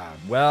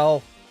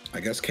 well. I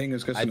guess King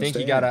is. I think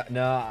you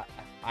gotta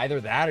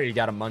either that or you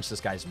gotta munch this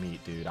guy's meat,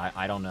 dude.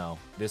 I don't know.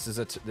 This is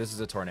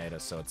a tornado,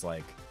 so it's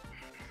like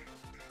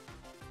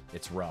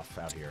it's rough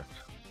out here.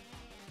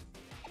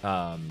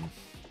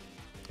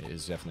 It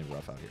is definitely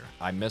rough out here.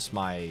 I miss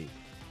my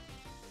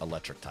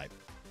electric type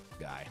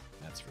guy.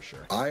 That's for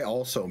sure. I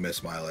also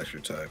miss my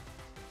electric type.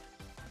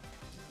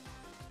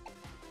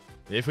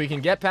 If we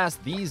can get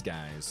past these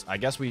guys, I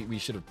guess we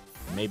should have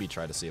maybe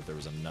tried to see if there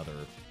was another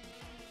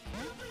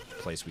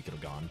place we could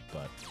have gone,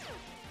 but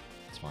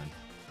it's fine.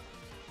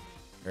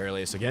 Aerial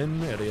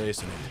again. Aerial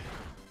again.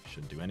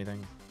 Shouldn't do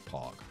anything.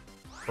 Pog.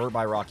 Hurt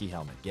by Rocky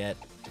Helmet. Get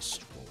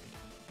destroyed.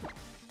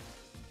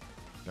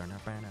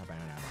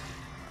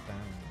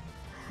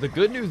 The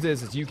good news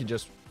is you can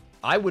just...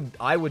 I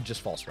would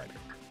just false strike her.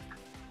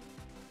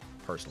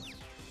 Personally.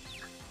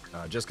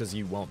 Just because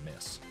you won't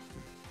miss.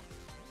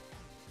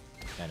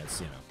 And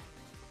it's,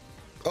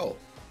 Oh.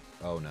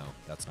 Oh, no.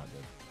 That's not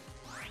good.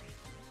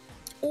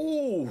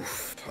 Oh,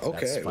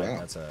 okay. Wow.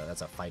 That's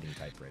a fighting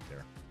type right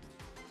there.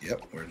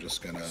 Yep, we're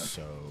just gonna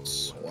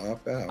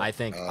swap out. I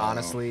think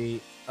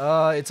honestly,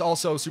 it's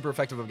also super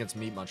effective against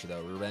Meat Muncher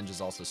though. Revenge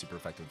is also super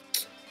effective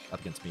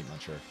up against Meat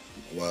Muncher.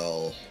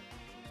 Well,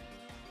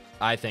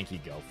 I think you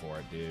go for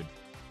it, dude.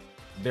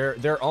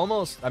 They're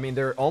almost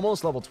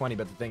level 20,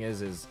 but the thing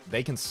is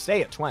they can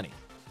stay at 20,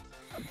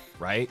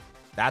 right?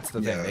 That's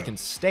the thing. They can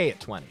stay at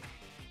 20,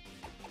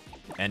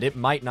 and it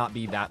might not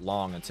be that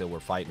long until we're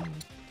fighting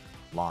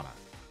Lana.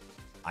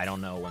 I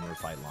don't know when we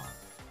fight Lana,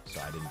 so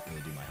I didn't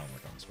really do my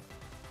homework on this one.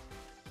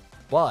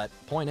 But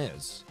point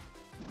is,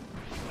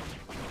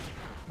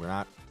 we're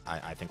not.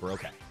 I think we're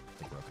okay.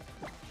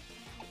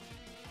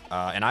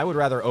 And I would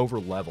rather over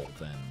level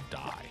than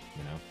die.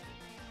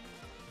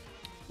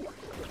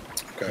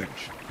 Okay.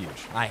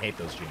 Huge. I hate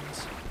those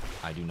genes.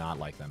 I do not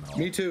like them at all.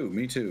 Me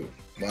too.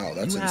 Wow,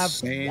 that's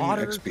insane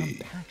water XP.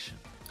 Compaction.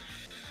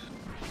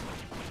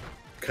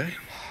 Okay.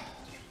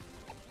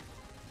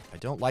 I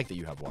don't like that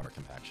you have water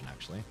compaction,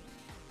 actually.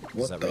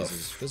 What that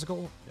raises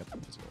physical? Yep,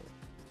 physical.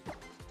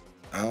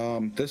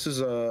 This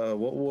is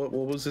what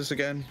was this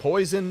again?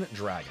 Poison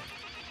Dragon.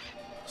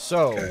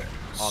 So,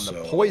 on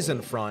the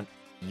poison front,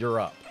 you're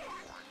up.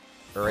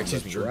 Or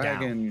excuse me, you're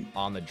down.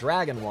 On the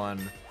dragon one,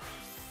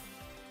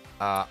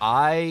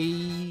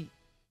 I'm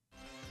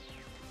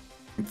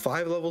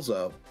 5 levels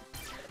up.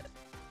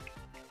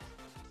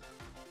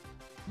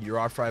 You're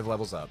our 5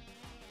 levels up.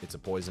 It's a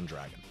poison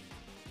dragon.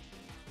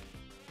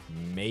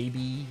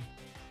 Maybe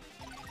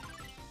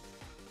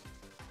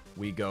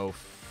we go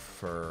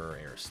for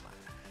air slash.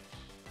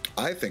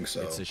 I think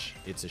so.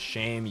 It's a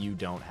shame you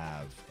don't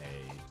have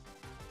a.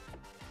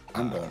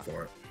 I'm going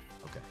for it.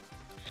 Okay.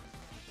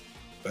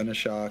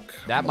 Venoshock.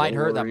 That might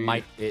hurt. That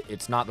might.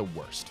 It's not the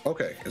worst.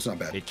 Okay, it's not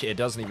bad. It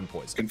doesn't even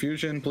poison.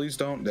 Confusion, please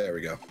don't. There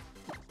we go.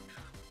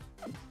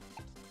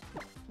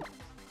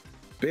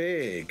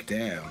 Big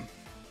damn.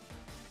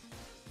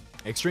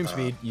 Extreme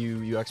speed. You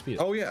XP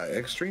it. Oh yeah,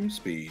 extreme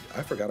speed.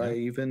 I forgot I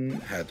even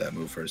had that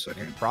move for a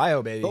second.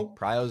 Prio, baby. Oh.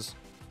 Prio's.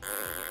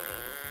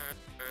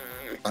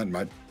 I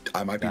might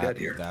be dead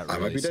here. I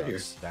might be dead here.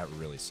 That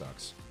really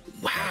sucks.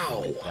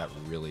 Wow. That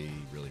really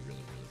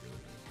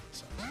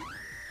sucks.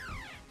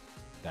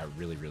 That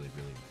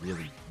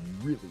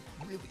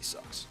really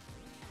sucks.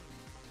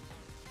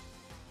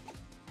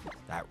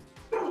 That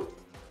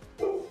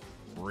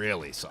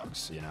really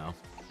sucks, you know?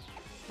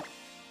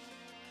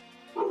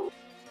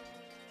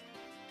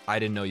 I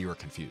didn't know you were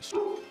confused.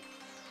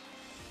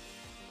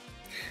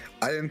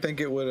 I didn't think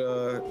it would,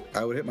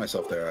 I would hit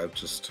myself there.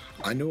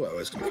 I knew I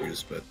was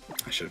confused, but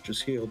I should have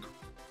just healed.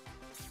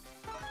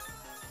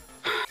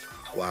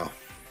 Wow.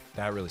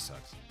 That really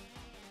sucks.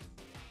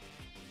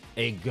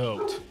 A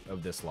GOAT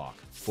of this lock,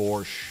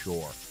 for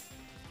sure.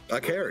 A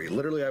carry.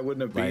 Literally, I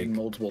wouldn't have beaten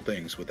multiple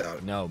things without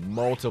it. No,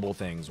 multiple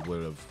things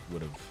would have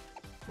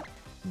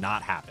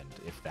not happened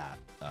if that,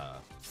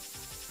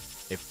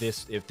 if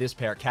this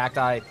pair,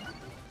 Cacti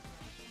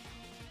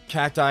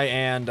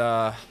and,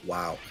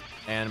 wow.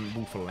 And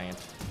Mouffalant.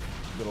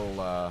 Little,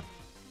 I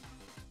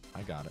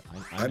got it.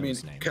 I mean,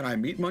 can I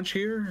meet Munch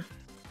here?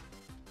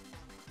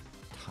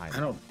 I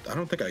don't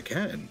think I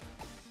can.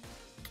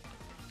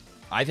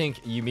 I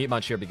think you meet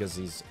Munch here because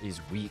he's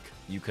weak.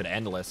 You could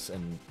Endless,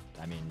 and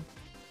I mean,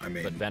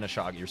 but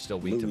Venoshock, you're still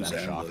weak to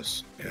Venoshock.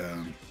 Endless.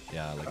 Yeah.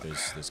 Yeah, like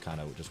there's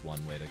kind of just one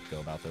way to go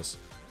about this.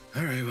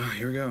 All right, well,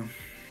 here we go.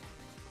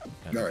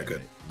 All right,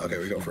 good. Okay,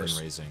 we go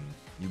first.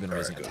 You've been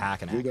raising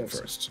attack and accuracy. We go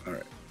first. All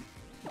right.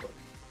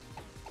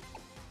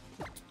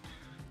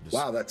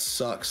 Wow, that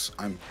sucks.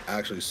 I'm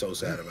actually so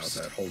sad about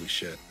that. Holy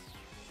shit.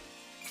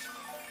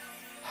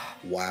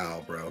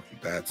 Wow, bro.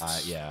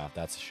 That's yeah,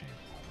 that's a shame.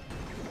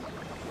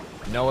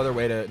 No other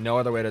way to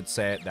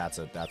say it. That's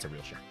a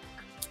real shame.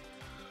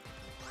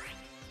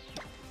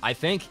 I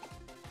think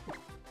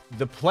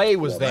the play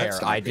was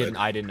there. I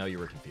didn't know you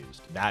were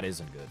confused. That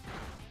isn't good.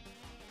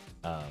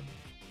 Yeah,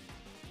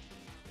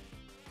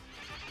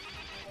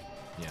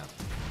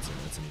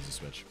 it's an easy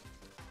switch.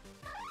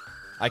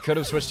 I could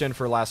have switched in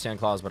for Last Stand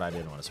Clause, but I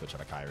didn't want to switch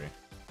out of Kyrie.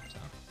 So,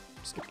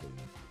 skip it.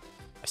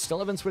 I still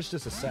haven't switched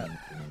this to Set.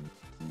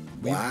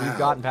 We've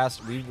gotten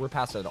past. We're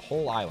past a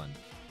whole island.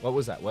 What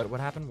was that? What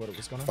happened? What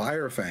was going on?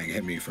 Fire Fang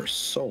hit me for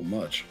so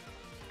much.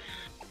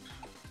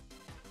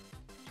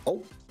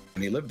 Oh,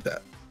 and he lived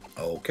that.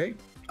 Okay,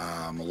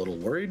 I'm a little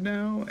worried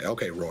now.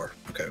 Okay, Roar.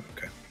 Okay.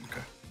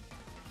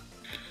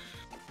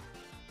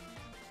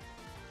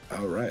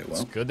 All right. Well,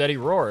 it's good that he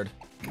roared.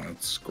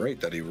 That's great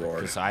that he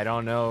roared. Because I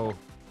don't know.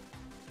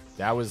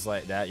 That was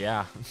like that.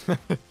 Yeah. Do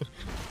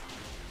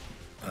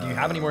you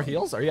have any more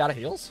heals? Are you out of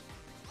heals?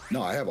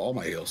 No, I have all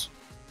my heals.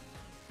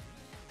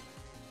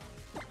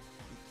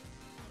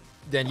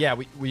 Then yeah,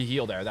 we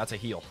heal there. That's a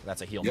heal.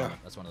 That's a heal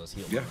moment. That's one of those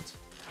heal moments.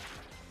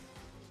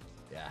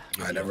 Yeah.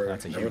 I never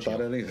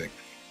thought of anything.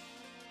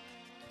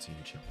 That's a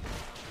huge heal.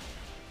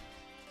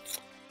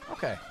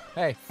 Okay.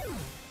 Hey.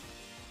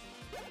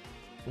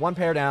 One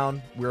pair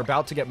down. We're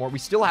about to get more. We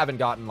still haven't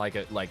gotten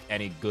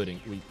any good.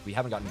 We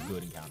haven't gotten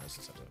good encounters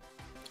this episode.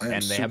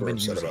 And they haven't been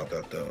upset about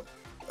that though.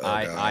 Oh,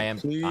 I am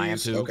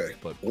too. Okay.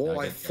 But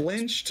I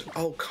flinched.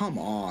 Oh, come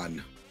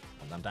on.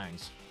 Them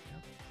dangs.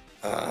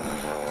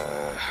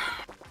 Yeah.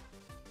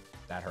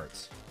 That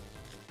hurts.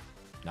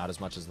 Not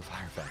as much as the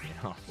Fire Fang, you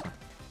know.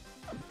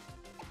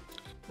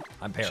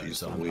 I'm parried,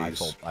 so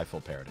I full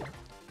parried here.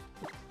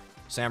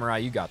 Samurai,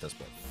 you got this,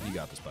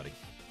 buddy.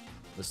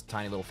 This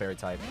tiny little fairy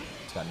type,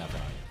 it's got nothing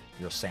on you.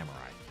 You're a samurai.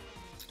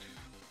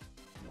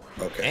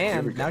 Okay.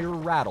 And now you're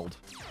rattled.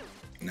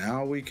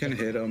 Now we can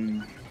hit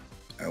him.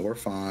 We're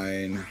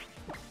fine.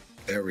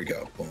 There we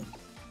go. Boom.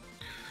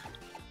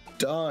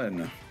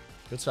 Done.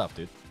 Good stuff,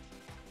 dude.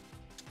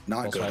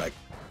 Not also good.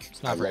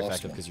 It's not very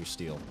effective because you're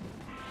steel.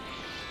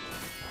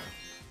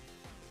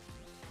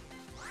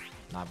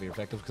 Not very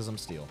effective because I'm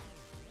steel.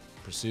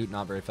 Pursuit,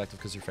 not very effective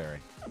because you're fairy.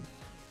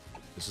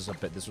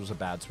 This was a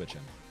bad switch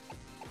in.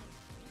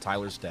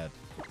 Tyler's dead.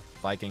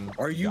 Viking,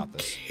 are you got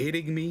this.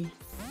 Kidding me?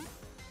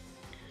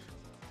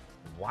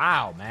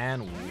 Wow,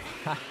 man.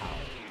 Wow.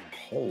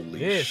 Holy shit.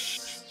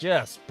 This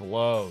just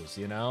blows,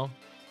 you know?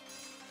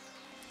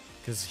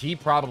 Because he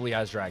probably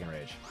has Dragon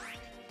Rage.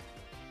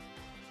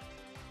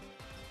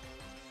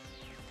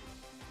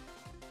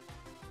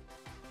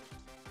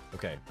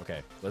 Okay.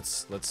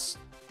 Let's.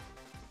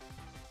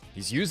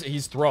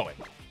 He's throwing.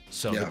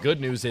 So the good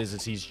news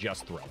is he's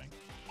just throwing.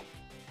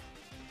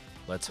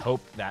 Let's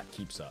hope that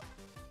keeps up.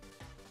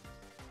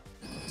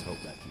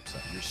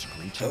 You're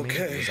screeching me?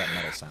 What is that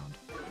metal sound?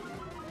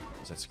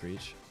 Is that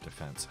Screech?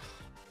 Defense.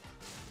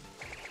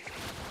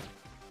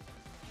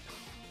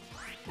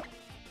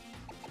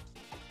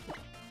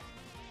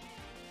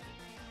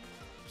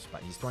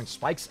 He's throwing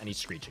spikes and he's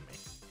screeching me.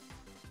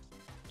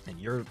 And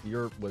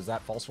was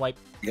that false swipe?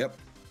 Yep.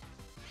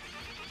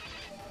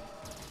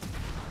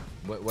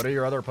 What are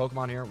your other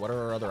Pokemon here? What are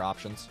our other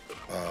options?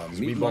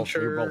 We both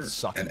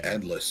suck and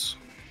Endless.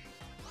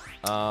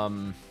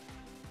 I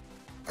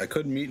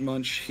could Meat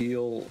Munch,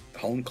 heal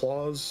Hone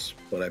Claws,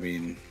 but I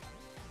mean...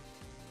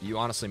 You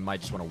honestly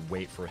might just want to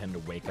wait for him to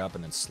wake up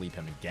and then sleep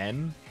him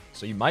again.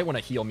 So you might want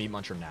to heal Meat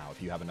Muncher now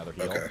if you have another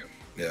heal. Okay.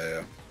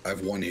 Yeah. I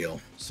have one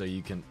heal. So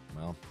you can...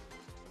 Well...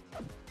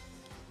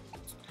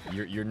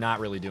 You're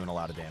not really doing a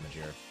lot of damage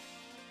here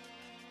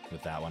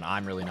with that one.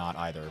 I'm really not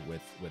either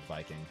with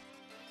Viking.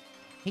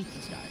 Hate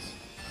these guys.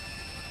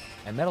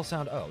 And Metal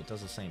Sound, oh, it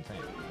does the same thing.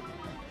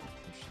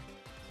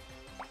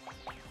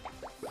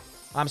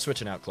 I'm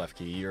switching out Clef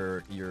Key.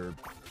 You're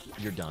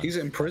done. He's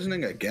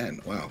imprisoning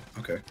again. Wow.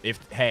 Okay.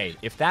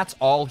 If that's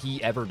all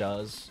he ever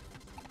does,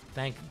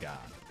 thank God.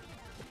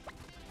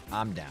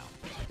 I'm down.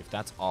 If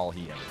that's all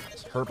he ever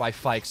does. Hurt by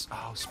Fikes.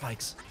 Oh,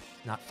 spikes.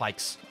 Not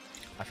Fikes.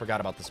 I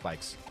forgot about the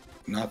spikes.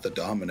 Not the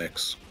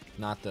Dominics.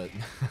 Not the...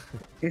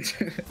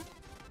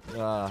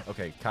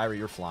 okay, Kyrie,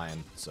 you're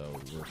flying, so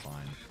we're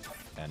fine.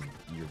 And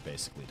you're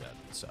basically dead,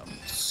 so...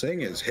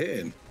 Sing is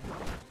hitting.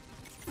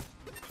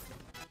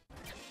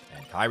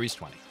 And Kyrie's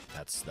 20.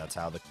 That's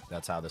how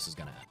this is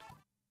gonna end.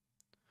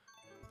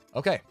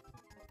 Okay.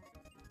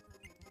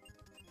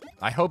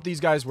 I hope these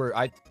guys were...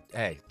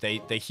 Hey,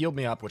 they healed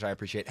me up, which I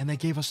appreciate, and they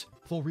gave us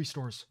full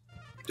restores.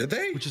 Did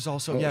they? Which is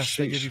also... yes, sheesh.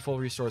 They give you full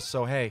restores,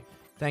 so hey...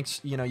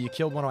 Thanks, you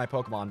killed one of my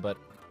Pokemon, but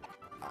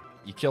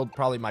you killed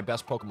probably my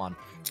best Pokemon.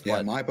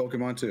 Yeah, my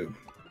Pokemon too.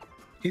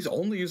 He's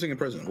only using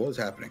Imprison. What is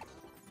happening?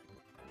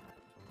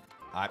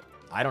 I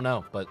don't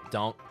know, but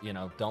don't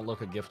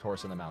look a gift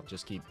horse in the mouth.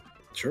 Just keep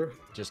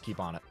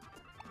on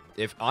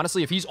it.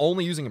 Honestly, if he's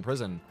only using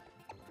Imprison,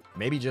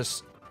 maybe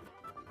just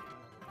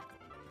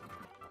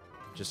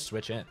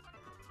switch in.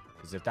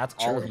 Because if that's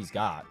all he's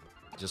got,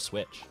 just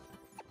switch.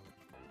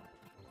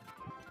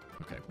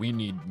 Okay, we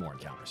need more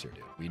encounters here,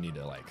 dude. We need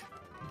to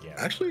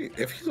Actually,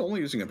 if he's only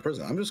using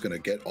Imprison, I'm just gonna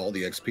get all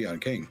the XP on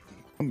King.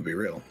 I'm gonna be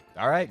real.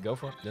 All right, go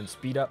for it. Then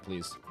speed up,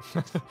 please,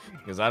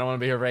 because I don't want to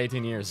be here for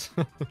 18 years.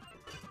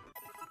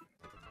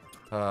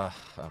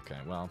 Okay.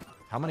 Well,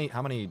 how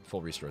many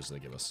full restores do they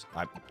give us?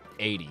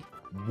 80.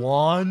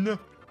 One.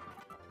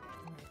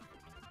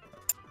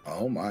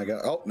 Oh my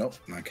God. Oh nope,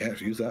 I can't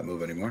use that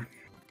move anymore.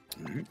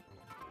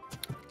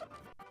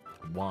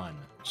 One.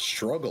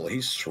 Struggle.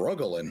 He's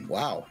struggling.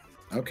 Wow.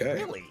 Okay.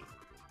 Really?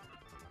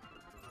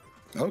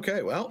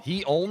 Okay, well.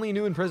 He only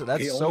knew in prison.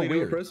 That's so weird. He only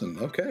knew in prison.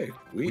 Okay.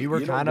 We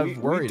were kind of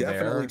worried there. We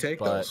definitely take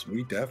those.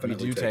 We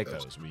definitely do take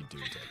those. We do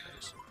take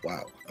those.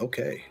 Wow.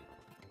 Okay.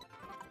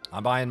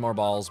 I'm buying more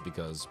balls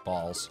because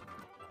balls.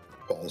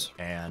 Balls.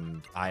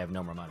 And I have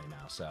no more money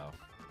now, so.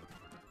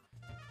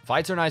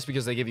 Fights are nice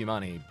because they give you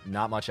money.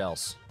 Not much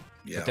else.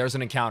 Yeah. But there's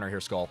an encounter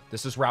here, Skull.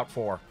 This is Route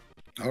 4.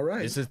 All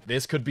right.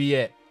 This could be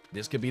it.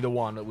 This could be the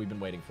one that we've been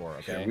waiting for,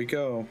 okay? Here we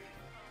go.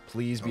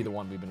 Please be the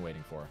one we've been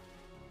waiting for.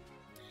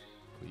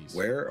 Please.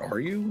 Where are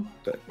you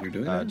that you're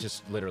doing that?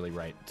 Just literally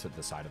right to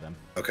the side of them.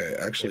 Okay,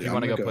 actually, if you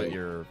want to go put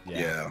your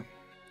your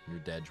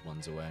Dedge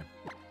ones away.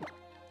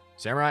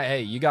 Samurai,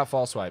 hey, you got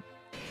Fall Swipe.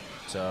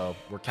 So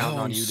we're counting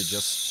on you to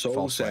just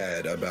so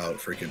sad about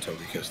freaking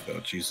Togekiss though.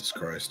 Jesus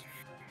Christ.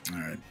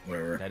 Alright,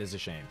 whatever. That is a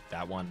shame.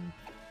 That one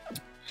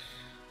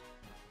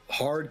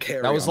hard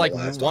carry. That was like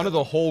one of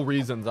the whole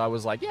reasons I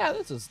was like, yeah,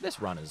 this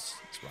run's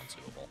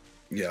doable.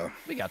 Yeah.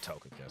 We got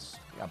Togekiss.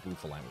 We got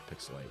Bouffalant with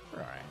Pixelate.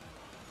 Alright.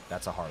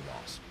 That's a hard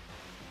loss.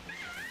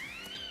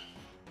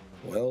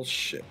 Well,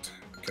 shit.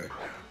 Okay.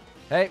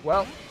 Hey,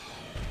 well,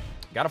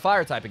 got a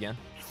fire type again.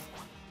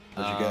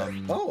 What'd you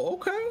get? Oh,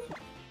 okay.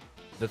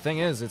 The thing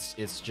is,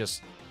 it's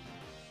just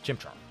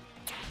Chimchar.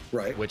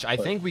 Right. Which I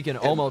think we can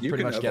almost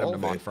pretty much get him to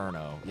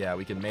Monferno. Yeah,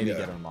 we can maybe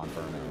get him to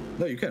Monferno.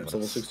 No, you can. It's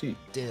level 16.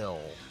 Still.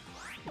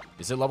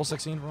 Is it level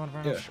 16 for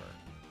Monferno? Yeah. Sure.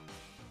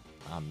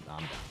 I'm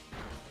down.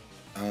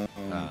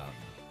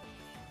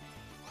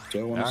 Do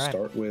I want to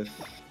start with...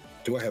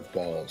 Do I have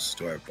balls?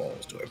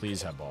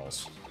 Please have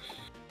balls.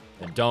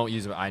 And don't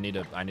use them. I need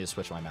to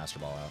switch my Master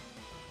Ball out.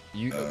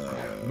 You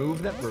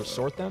move them or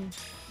sort them?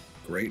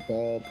 Great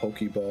Ball,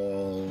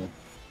 Pokeball.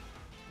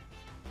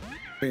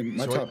 I mean,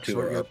 my top two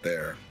are up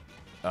there.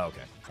 Oh,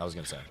 okay. I was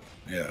gonna say.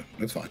 Yeah,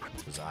 that's fine.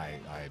 Because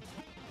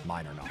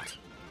mine are not.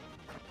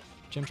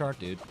 Chimchar,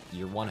 dude,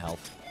 you're 1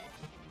 health.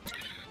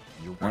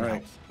 You're 1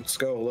 health. Let's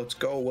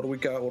go. What do we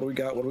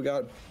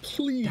got?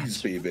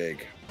 Please be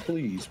big.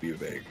 Please be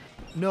big.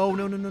 No. Wait.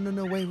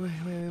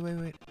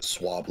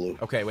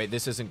 Swablu. Okay, wait.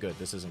 This isn't good.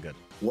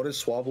 What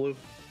is Swablu?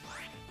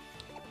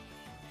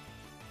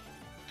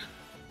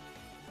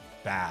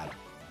 Bad.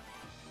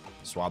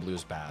 Swablu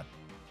is bad.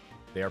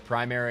 They are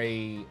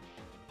primary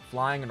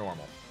flying or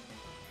normal.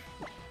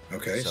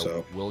 Okay,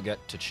 so we'll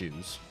get to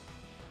choose.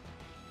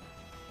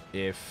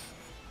 If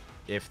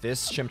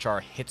this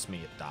Chimchar hits me,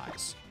 it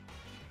dies.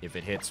 if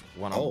it hits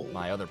one of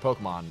my other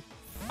Pokemon,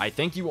 I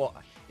think you will.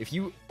 If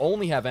you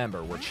only have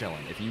Ember, we're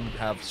chilling. If you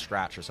have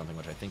Scratch or something,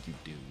 which I think you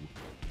do.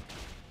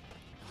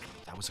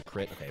 That was a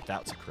crit. Okay, if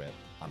that's a crit,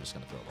 I'm just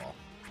gonna throw a ball.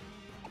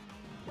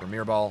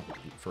 Premier Ball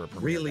for a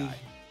Premier guy.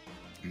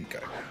 Okay.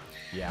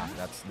 Yeah,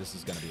 this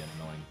is gonna be an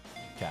annoying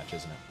catch,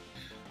 isn't it?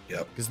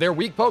 Yep. Because they're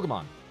weak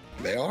Pokemon.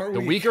 They are weak.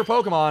 The weaker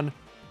Pokemon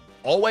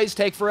always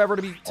take forever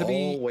to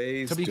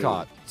be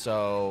caught.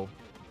 So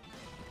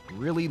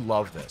really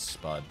love this,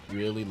 bud.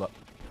 Really love.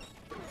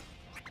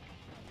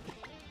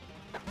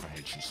 I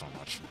hate you so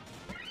much.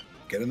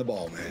 Get in the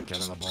ball, man. Get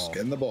in the ball. Just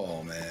get in the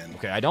ball, man.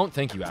 Okay, I don't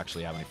think you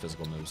actually have any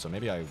physical moves, so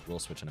maybe I will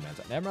switch into Man's.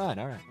 Never mind.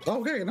 All right.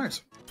 Okay,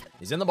 nice.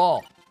 He's in the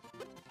ball.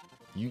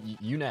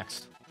 You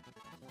next.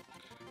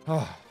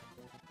 Oh,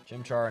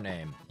 Chimchar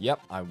name.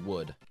 Yep, I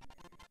would.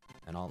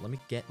 And let me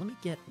get a name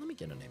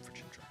for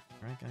Chimchar.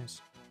 All right,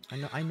 guys.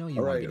 I know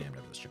you want to be named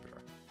after this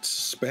Chimchar.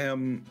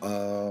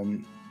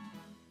 Spam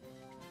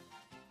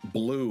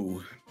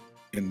Blue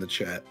in the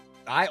chat.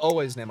 I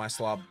always name my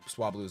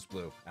Swablues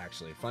Blue,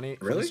 actually. Funny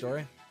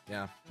story?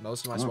 Yeah,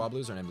 most of my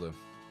Swablues are named Blue.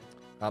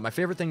 My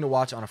favorite thing to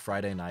watch on a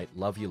Friday night.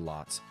 Love you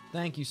lots.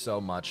 Thank you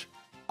so much.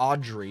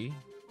 Audrey.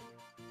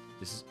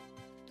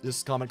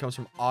 This comment comes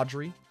from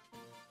Audrey.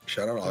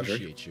 Shout out Audrey.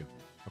 Appreciate you.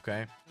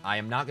 Okay? I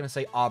am not going to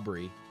say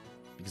Aubrey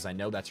because I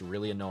know that's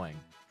really annoying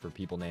for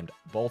people named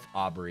both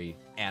Aubrey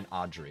and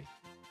Audrey.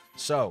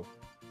 So,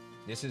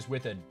 this is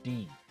with a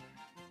D.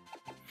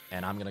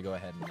 And I'm going to go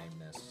ahead and name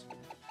this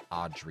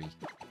Audrey,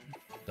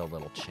 the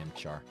little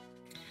Chimchar.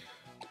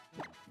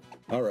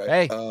 All right.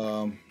 Hey,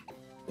 well,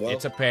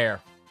 it's a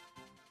pair.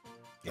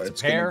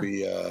 It's a pair.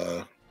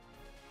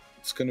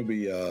 It's gonna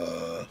be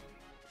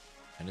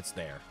and it's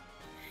there.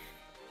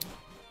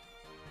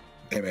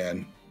 Hey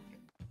man,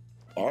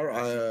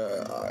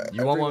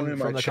 you want one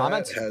from the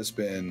comments? Has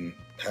been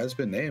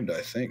named. I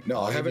think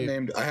no, I haven't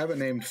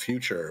named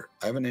Future.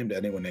 I haven't named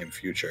anyone named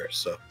Future.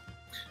 So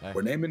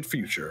we're naming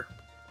Future.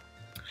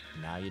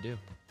 Now you do.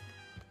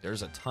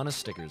 There's a ton of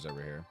stickers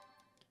over here.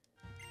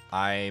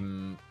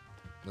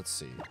 Let's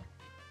see.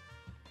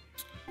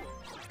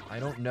 I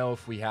don't know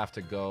if we have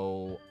to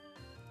go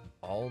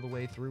all the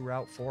way through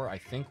Route 4. I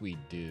think we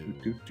do.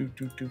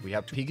 We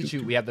have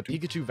Pikachu. We have the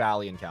Pikachu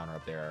Valley encounter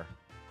up there.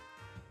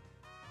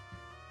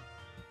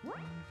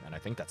 And I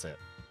think that's it.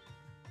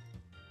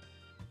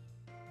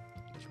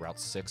 There's Route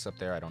 6 up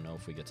there. I don't know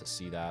if we get to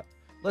see that.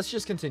 Let's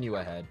just continue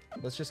ahead.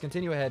 Do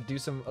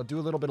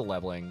a little bit of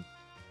leveling.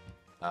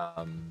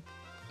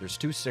 There's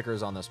 2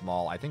 stickers on this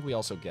mall. I think we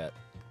also get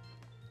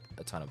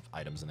a ton of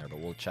items in there, but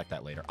we'll check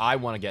that later. I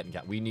want to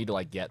get we need to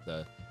like get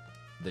the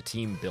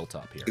team built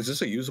up here. Is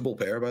this a usable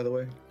pair, by the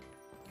way?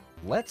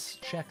 Let's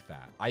check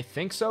that. I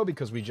think so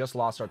because we just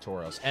lost our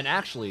Tauros. And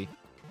actually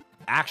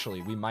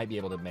we might be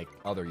able to make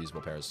other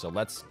usable pairs. So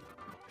let's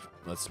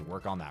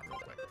work on that real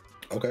quick.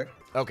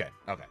 Okay.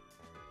 Okay.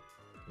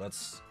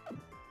 Let's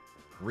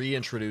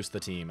reintroduce the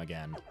team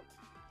again.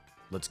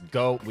 Let's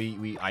go.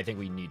 I think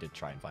we need to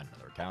try and find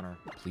another counter.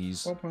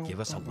 Please give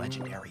us a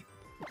legendary.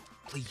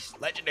 Please,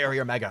 legendary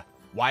or mega.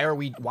 Why are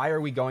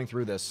we going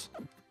through this?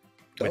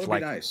 That would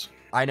be nice.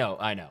 I know.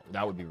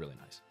 That would be really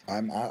nice.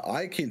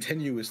 I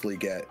continuously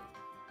get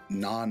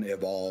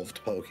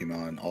non-evolved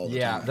Pokemon all the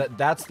time. Yeah,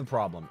 that's the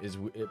problem.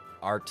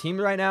 Our team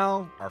right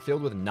now are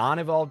filled with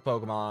non-evolved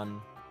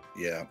Pokemon.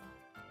 Yeah.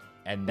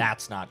 And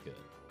that's not good.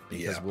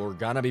 Because we're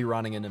gonna be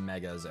running into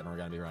megas and we're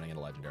gonna be running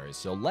into legendaries.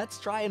 So let's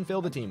try and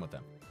fill the team with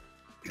them.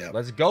 Yeah.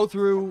 Let's go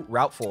through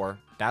Route 4.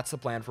 That's the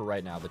plan for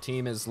right now. The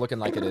team is looking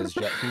like it is.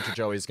 Future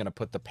Joey's gonna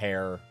put the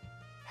pair.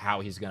 How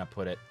he's gonna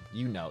put it,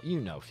 you know,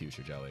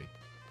 Future Joey.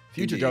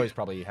 Future Joey's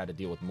probably had to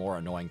deal with more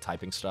annoying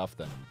typing stuff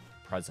than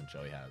present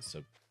Joey has,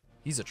 so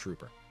he's a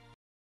trooper.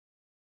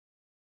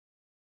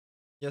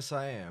 Yes,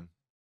 I am.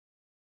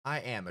 I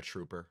am a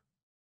trooper.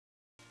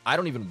 I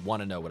don't even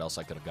want to know what else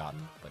I could have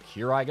gotten, but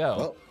here I go.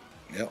 Well,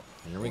 yep.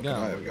 Here we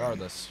go.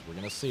 Regardless, we're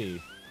gonna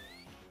see.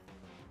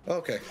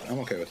 Okay, I'm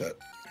okay with that.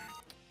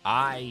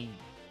 I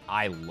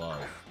love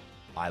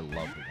the one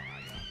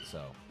I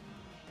got,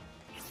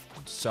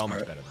 so much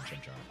better than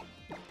Chimchar.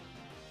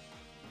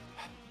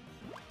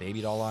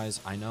 Baby doll eyes,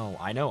 I know.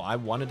 I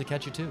wanted to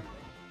catch you too.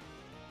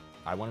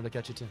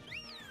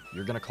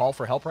 You're gonna call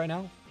for help right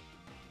now?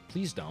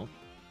 Please don't.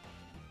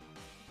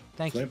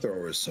 Thank you.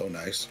 Flamethrower is so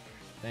nice.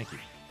 Thank you.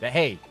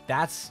 Hey,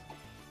 that's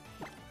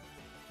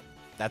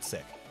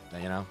sick.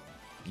 You know?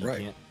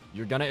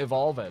 You're gonna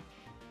evolve it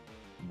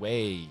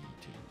way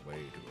too long.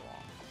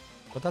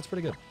 But that's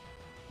pretty good.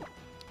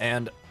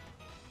 And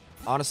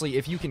honestly,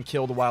 if you can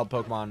kill the wild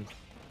Pokemon,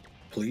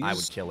 please, I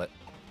would kill it.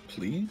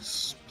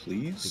 Please.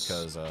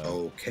 Because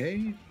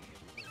okay.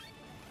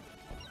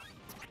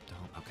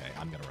 Okay,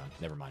 I'm gonna run.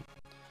 Never mind.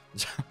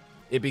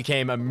 It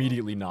became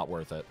immediately not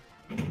worth it.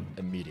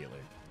 Immediately.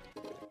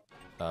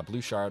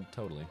 Blue Shard,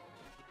 totally.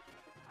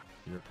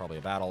 You're probably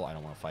a battle. I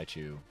don't want to fight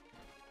you.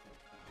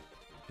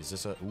 Is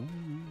this a... Ooh.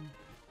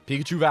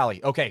 Pikachu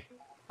Valley. Okay.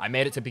 I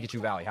made it to Pikachu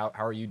Valley. How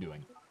are you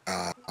doing?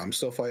 I'm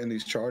still fighting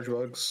these charge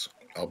bugs.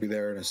 I'll be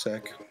there in a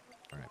sec.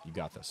 All right, you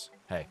got this.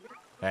 Hey.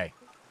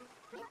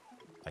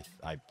 I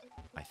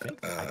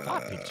think I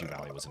thought Pikachu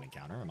Valley was an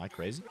encounter. Am I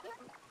crazy?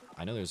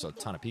 I know there's a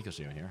ton of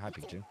Pikachu in here. Hi,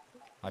 Pikachu.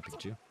 Hi,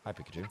 Pikachu. Hi,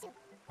 Pikachu.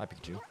 Hi,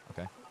 Pikachu.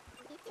 Okay.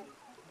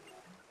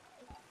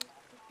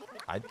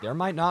 There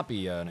might not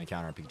be an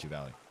encounter in Pikachu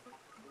Valley.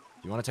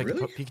 Do you want to take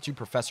the Pikachu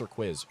Professor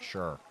quiz?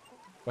 Sure.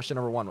 Question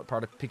number 1. What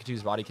part of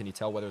Pikachu's body can you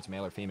tell whether it's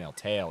male or female?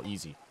 Tail.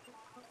 Easy.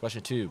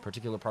 Question 2.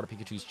 Particular part of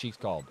Pikachu's cheeks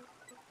called?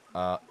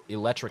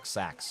 Electric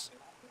sacs.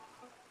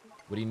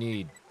 What do you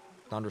need?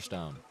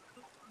 Thunderstone.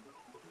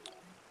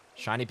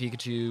 Shiny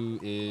Pikachu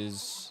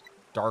is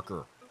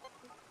darker.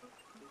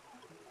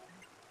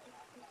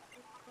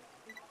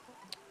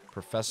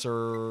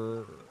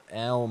 Professor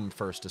Elm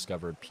first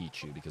discovered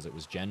Pichu because it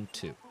was Gen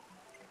 2.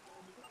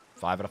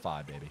 5 out of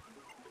 5, baby.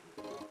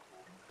 Cool.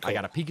 I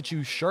got a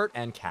Pikachu shirt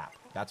and cap.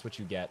 That's what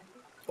you get.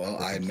 Well,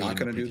 I'm not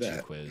going to do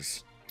that.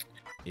 Quiz.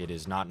 It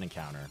is not an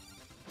encounter.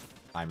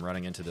 I'm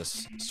running into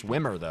this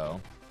swimmer,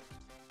 though.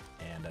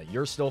 And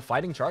you're still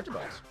fighting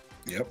Chargebells.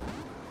 Yep.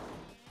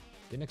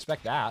 Didn't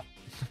expect that.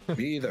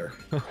 Me either.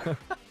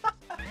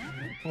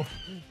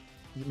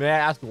 May I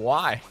ask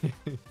why?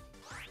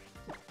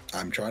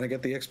 I'm trying to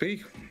get the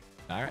XP.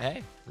 All right,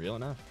 hey, real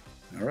enough.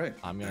 All right,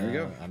 there we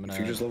go.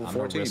 Future's level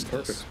 14,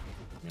 perfect.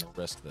 I'm gonna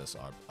risk this,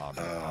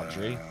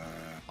 Audrey.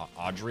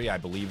 Audrey, I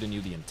believed in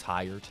you the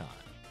entire time.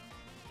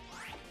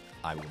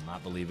 I will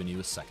not believe in you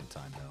a second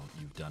time, though.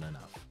 You've done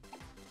enough.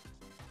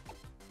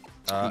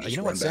 You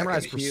know what,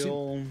 Samurai's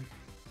Pursuit.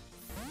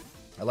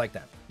 I like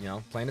that. You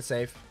know, playing it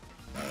safe,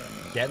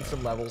 getting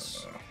some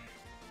levels.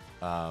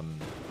 I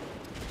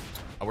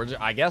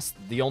guess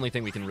the only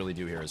thing we can really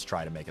do here is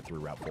try to make it through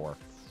Route 4.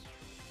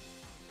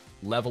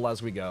 Level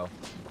as we go,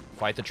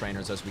 fight the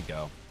trainers as we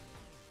go,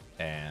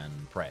 and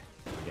pray.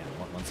 Again,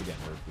 once again,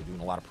 we're doing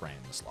a lot of praying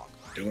in this lock.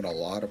 Doing a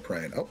lot of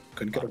praying. Oh,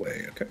 couldn't get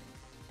away. Okay.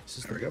 This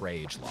is the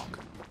Rage lock.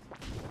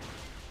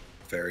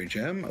 Fairy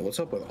gem.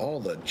 What's up with all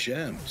the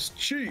gems?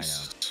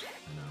 Jeez.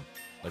 I know.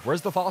 Like,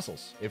 where's the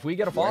fossils? If we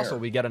get a fossil,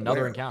 we get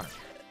another encounter.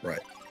 Right.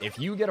 If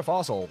you get a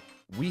fossil,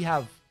 we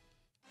have...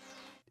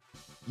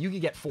 You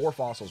could get 4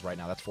 fossils right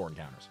now. That's 4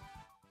 encounters.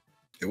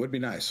 It would be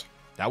nice.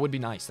 That would be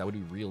nice. That would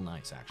be real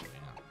nice, actually. Yeah.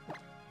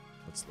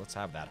 Let's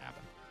have that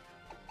happen.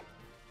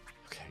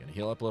 Okay, gonna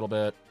heal up a little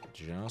bit.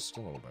 Just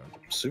a little bit.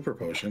 Super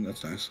potion.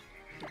 That's nice.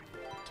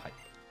 Type.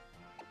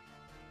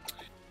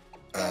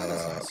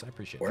 That's nice. I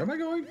appreciate where that. Am I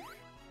going?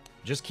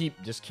 Just keep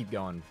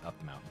going up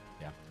the mountain.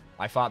 Yeah.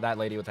 I fought that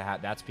lady with the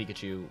hat. That's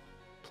Pikachu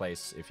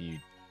place if you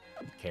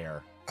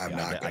care. I'm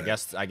not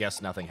I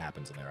guess nothing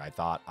happens in there. I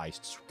thought I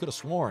could have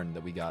sworn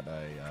that we got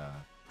a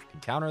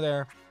encounter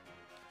there.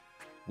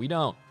 We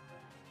don't.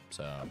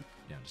 So,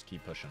 yeah, just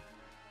keep pushing.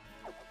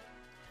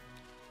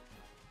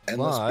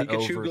 Endless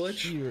Pikachu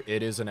glitch? Here,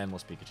 it is an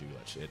endless Pikachu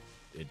glitch.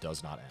 It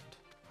does not end.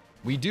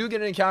 We do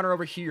get an encounter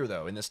over here,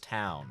 though, in this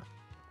town.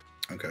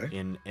 Okay.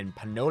 In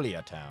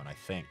Panolia Town, I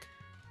think.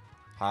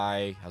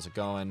 Hi, how's it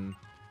going?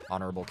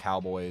 Honorable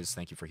Cowboys,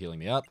 thank you for healing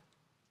me up.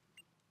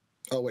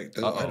 Oh, wait,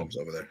 there's items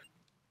over there.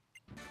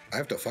 I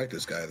have to fight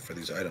this guy for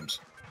these items.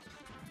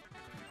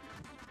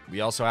 We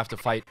also have to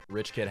fight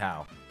Rich Kid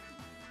How.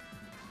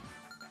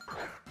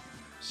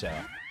 So.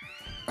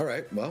 All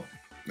right, well,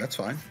 that's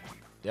fine.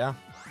 Yeah.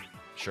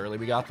 Surely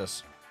we got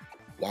this.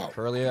 Wow.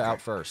 Curlia out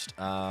first.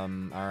 All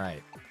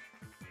right.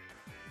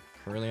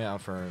 Curlia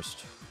out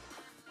first.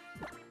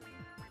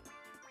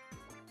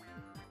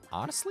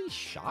 Honestly,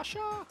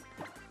 Shasha?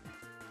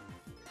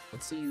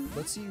 Let's see you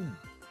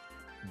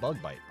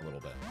bug bite a little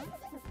bit.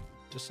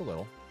 Just a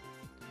little.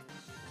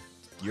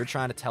 You're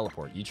trying to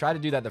teleport. You tried to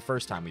do that the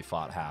first time we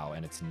fought How,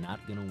 and it's not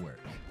gonna work.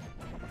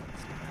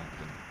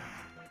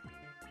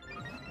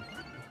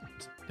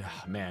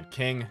 Man,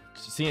 King,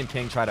 seeing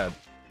King try to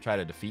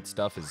defeat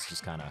stuff is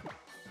just kind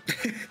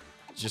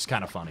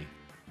of funny.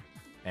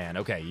 And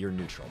okay, you're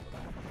neutral with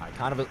that.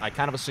 I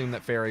kind of assumed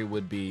that Fairy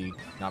would be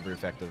not very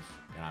effective,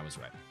 and I was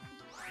right.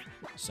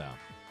 So,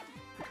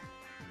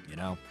 you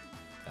know,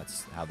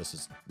 that's how this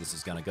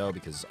is gonna go,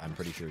 because I'm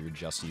pretty sure you're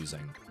just using.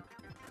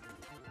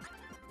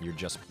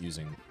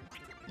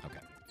 Okay.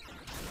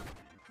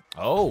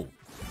 Oh,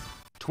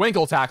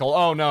 Twinkle Tackle.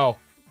 Oh no.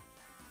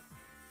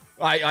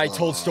 I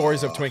told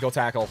stories of Twinkle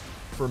Tackle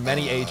for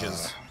many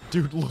ages.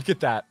 Dude, look at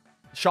that.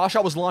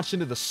 Shasha was launched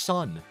into the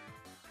sun.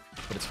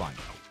 But it's fine.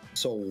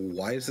 So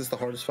why is this the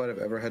hardest fight I've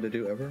ever had to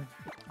do ever?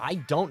 I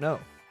don't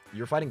know.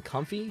 You're fighting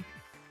Comfy?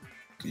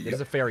 Yep. It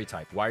is a fairy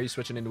type. Why are you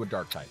switching into a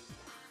dark type?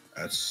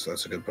 That's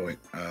a good point.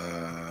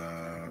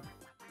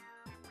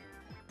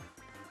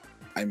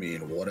 I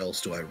mean, what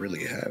else do I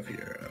really have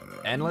here?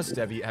 Endless?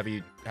 Have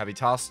you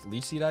tossed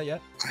Leech Seed out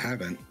yet? I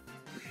haven't.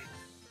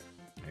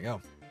 There you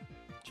go.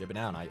 Chip it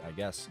down, I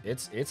guess.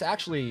 It's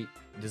actually,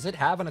 does it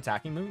have an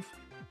attacking move?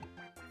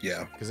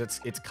 Yeah. Because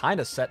it's kind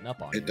of setting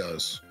up on it.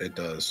 It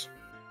does.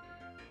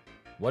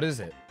 What is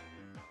it?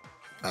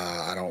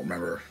 I don't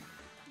remember.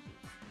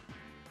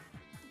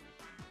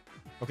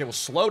 Okay, well,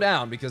 slow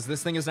down, because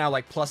this thing is now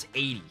like plus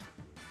 80.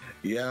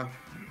 Yeah.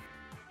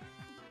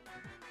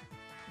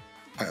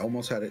 I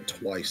almost had it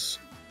twice.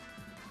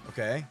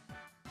 Okay.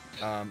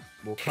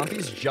 Well,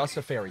 Comfy's just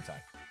a fairy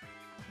type.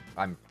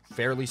 I'm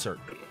fairly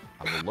certain.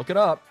 I'm gonna look it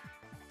up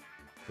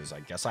because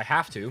I guess I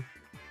have to.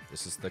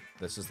 This is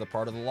the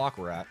part of the lock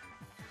we're at.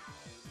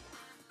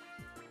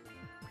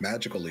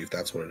 Magical Leaf,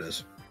 that's what it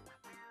is.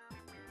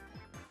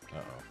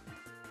 Uh-oh.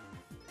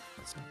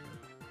 That's not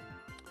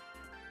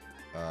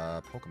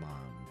good. Pokemon.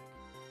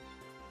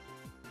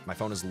 My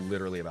phone is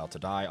literally about to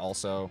die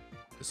also.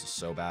 This is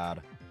so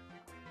bad.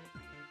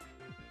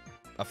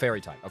 A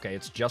fairy type. Okay,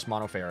 it's just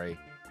mono fairy.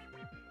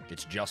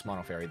 It's just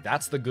mono fairy.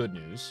 That's the good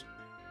news.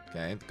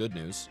 Okay, good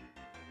news.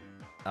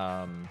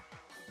 I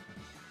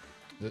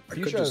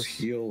could just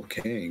heal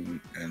King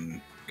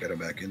and get him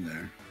back in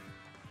there.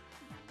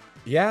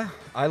 Yeah,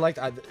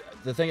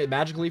 the thing.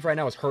 Magic Leaf right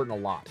now is hurting a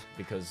lot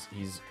because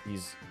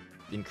he's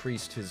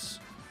increased his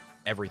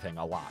everything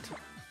a lot.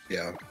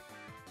 Yeah.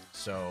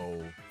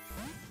 So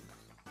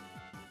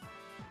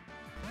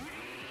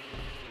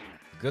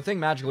good thing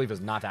Magic Leaf is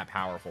not that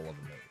powerful of a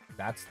move.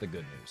 That's the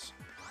good news.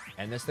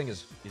 And this thing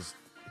is it's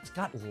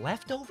got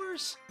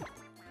leftovers?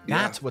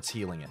 That's what's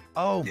healing it.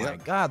 Oh my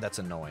god, that's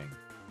annoying.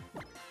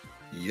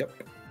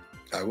 Yep.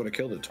 I would have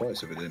killed it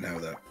twice if it didn't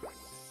have that.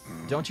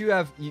 Don't you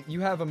have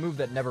you have a move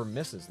that never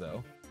misses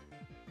though?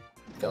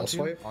 False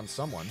Swipe? On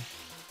someone.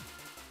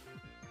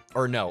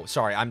 Or no,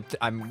 sorry,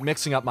 I'm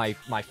mixing up my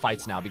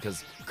fights now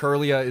because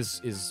Kirlia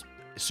is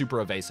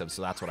super evasive,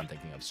 so that's what I'm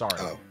thinking of. Sorry.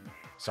 Oh.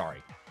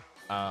 Sorry.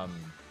 Yeah,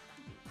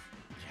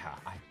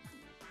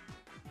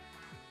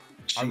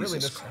 Jesus I really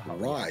miss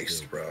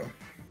Christ, bro.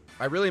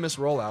 I really miss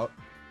rollout.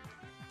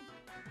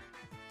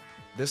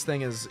 This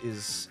thing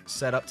is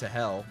set up to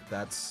hell.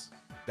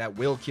 That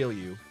will kill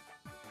you.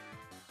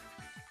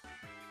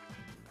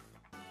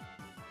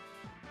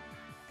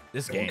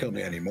 This game won't kill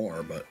me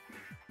anymore, but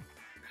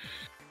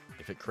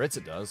if it crits,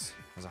 it does.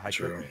 Has a high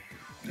crit rate.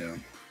 Yeah.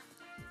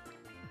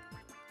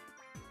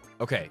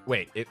 Okay,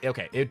 wait.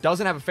 It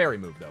doesn't have a fairy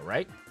move though,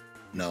 right?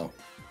 No.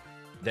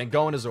 Then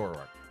go into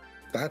Zoroark.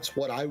 That's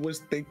what I was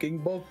thinking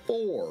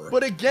before.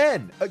 But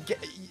again,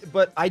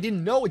 but I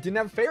didn't know it didn't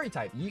have a fairy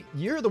type.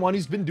 You're the one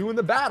who's been doing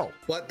the battle.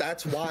 But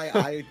that's why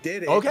I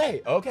did it.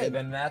 Okay,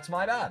 then that's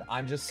my bad.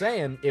 I'm just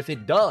saying, if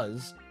it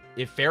does,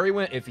 if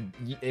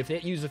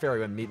it uses a fairy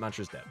wind, Meat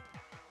Muncher's dead.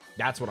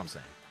 That's what I'm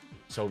saying.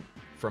 So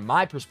from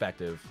my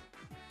perspective,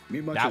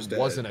 that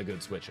wasn't a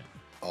good switching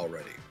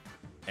already.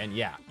 And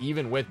yeah,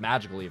 even with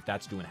Magical Leaf,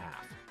 that's doing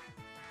half.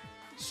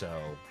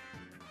 So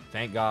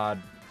thank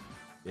God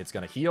it's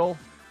gonna heal.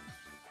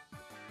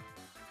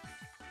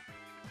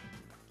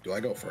 Do I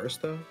go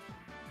first though?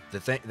 The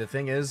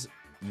thing is,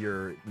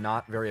 you're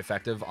not very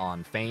effective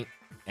on Feint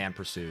and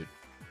Pursuit.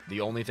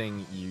 The only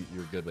thing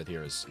you're good with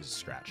here is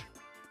Scratch.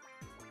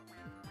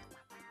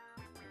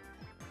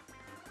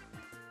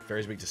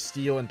 Fairy's weak to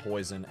Steel and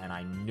Poison, and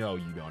I know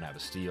you don't have a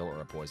Steel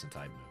or a Poison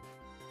type move.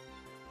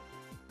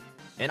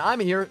 And I'm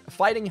here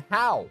fighting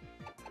How?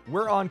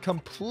 We're on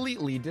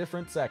completely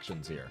different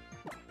sections here.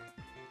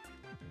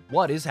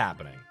 What is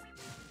happening?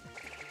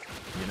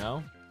 You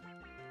know?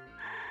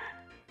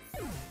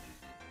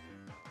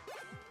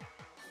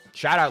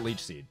 Shout out Leech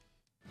Seed.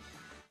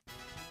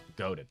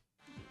 Goated.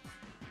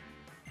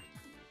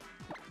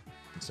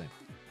 Insane.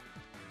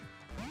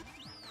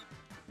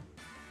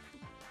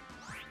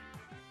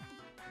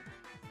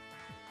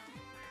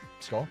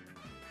 Skull?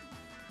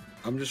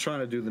 I'm just trying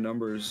to do the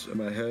numbers in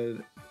my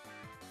head.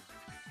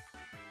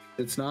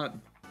 It's not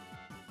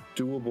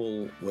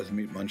doable with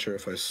Meat Muncher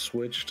if I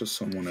switch to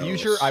someone else.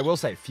 Future, I will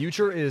say,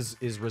 Future is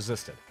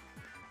resisted.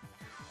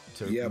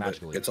 Yeah, but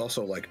it's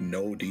also like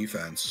no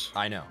defense.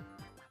 I know.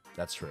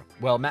 That's true.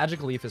 Well,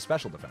 Magic Leaf is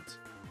special defense.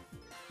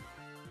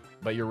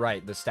 But you're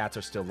right, the stats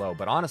are still low.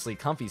 But honestly,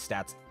 Comfy's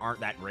stats aren't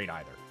that great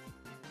either.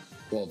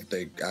 Well,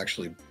 they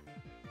actually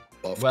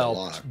buffed a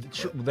lot.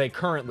 They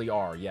currently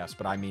are, yes.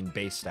 But I mean,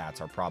 base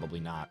stats are probably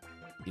not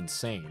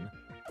insane.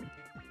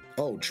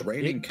 Oh,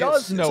 Draining It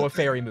does know a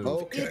fairy move.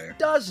 Okay. It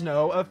does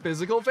know a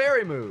physical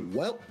fairy move.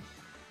 Well.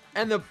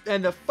 And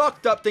the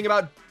fucked up thing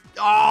about...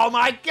 Oh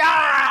my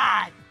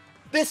god!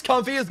 This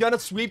Comfy is gonna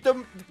sweep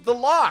the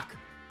lock.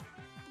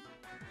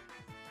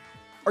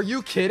 Are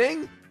you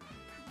kidding?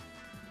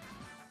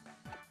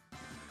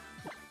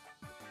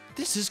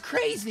 This is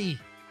crazy.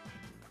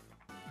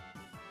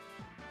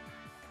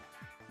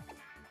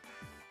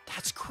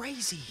 That's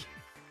crazy.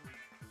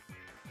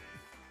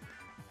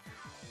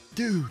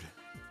 Dude.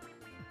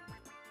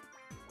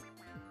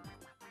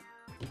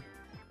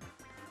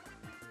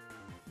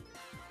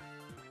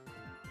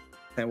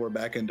 And we're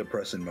back in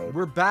depressing mode.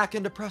 We're back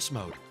in depress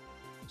mode.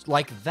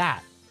 Like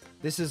that.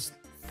 This is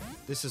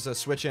a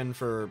switch in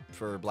for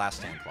Blast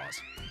Stand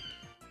Claws.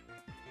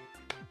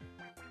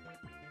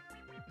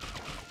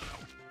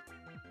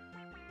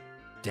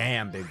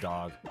 Damn, big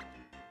dog.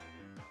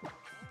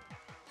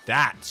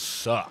 That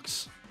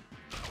sucks.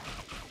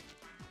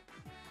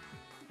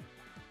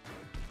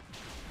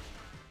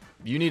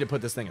 You need to put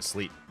this thing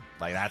asleep.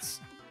 Like that's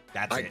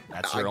it.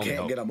 That's your only hope. I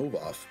can't get a move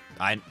off.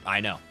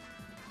 I know.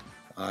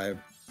 I have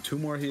 2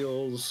 more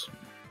heals.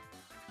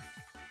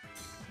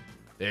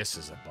 This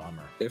is a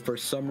bummer. If for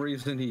some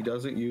reason he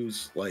doesn't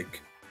use,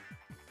 like...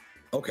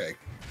 Okay.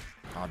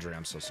 Audrey,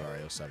 I'm so sorry,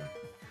 07.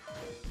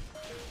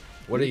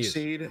 What do you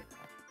Seed,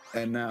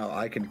 and now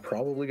I can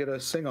probably get a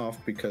sing off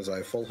because I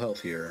have full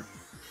health here.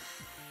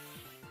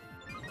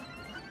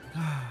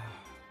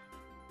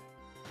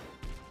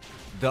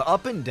 The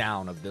up and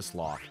down of this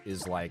lock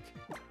is like,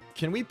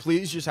 can we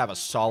please just have a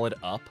solid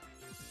up?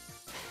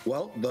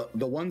 Well,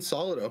 the one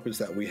solid up is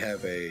that we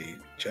have a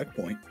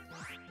checkpoint.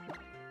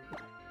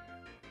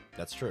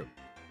 That's true.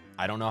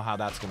 I don't know how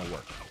that's going to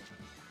work.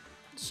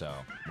 So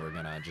we're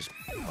going to just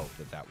hope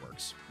that that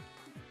works.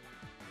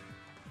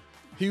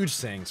 Huge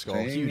sing, Skull.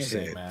 Sing Huge hits.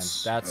 sing, man.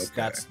 That's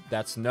Okay.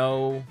 that's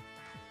no...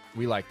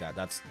 We like that.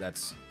 That's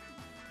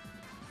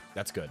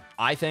good.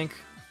 I think,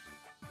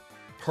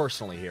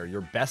 personally here,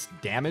 your best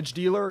damage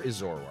dealer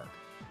is Zoroark.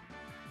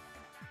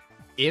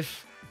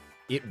 If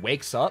it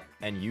wakes up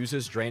and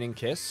uses Draining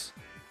Kiss,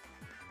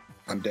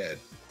 I'm dead.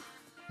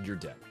 You're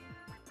dead.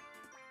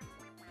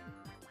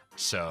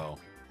 So,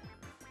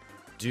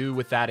 do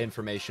with that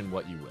information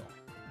what you will.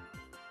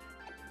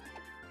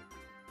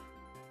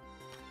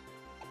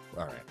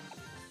 All right.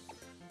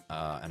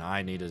 And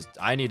I need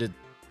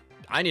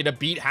to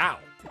beat Hal.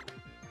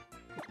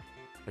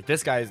 Like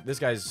this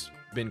guy's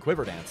been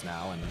Quiver Dance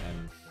now, and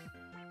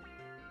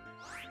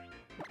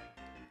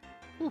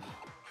Whew.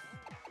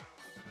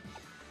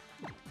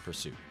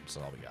 Pursuit. That's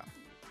all we got.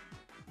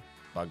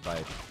 Bug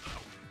Bite.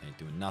 Ain't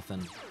doing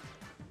nothing.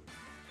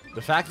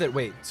 The fact that,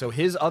 wait, so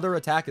his other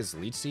attack is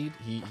Leech Seed?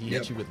 He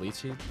hit you with Leech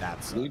Seed?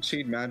 That's Leech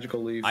Seed,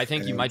 Magical Leaf. I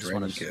think you might just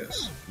want to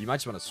Kiss. You might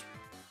just want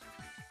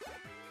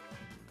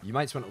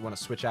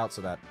to switch out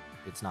so that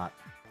it's not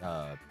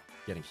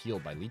getting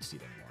healed by Leech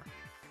Seed anymore.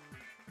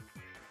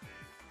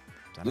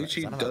 Leech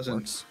Seed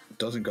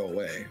doesn't go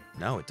away.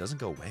 No, it doesn't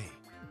go away.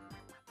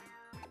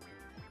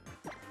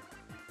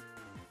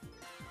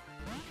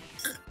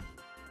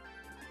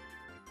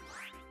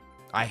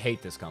 I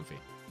hate this Comfy.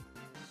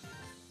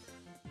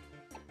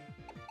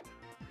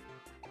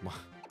 Why?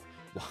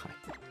 Why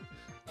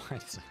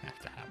does it have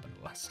to happen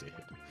to us, dude?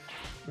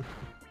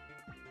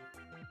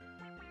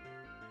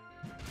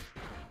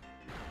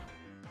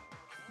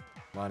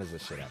 Why does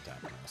this shit have to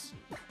happen to us?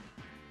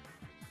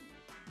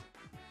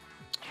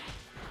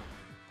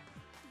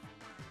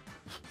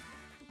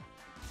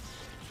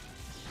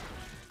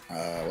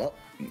 Well,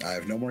 I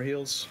have no more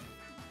heals.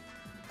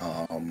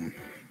 I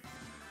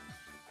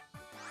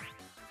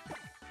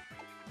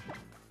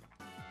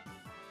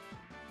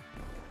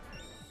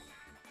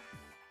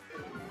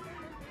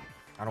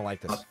don't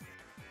like this.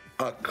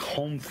 A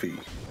Comfy.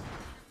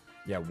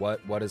 Yeah,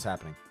 what is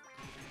happening?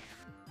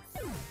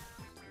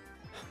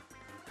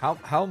 How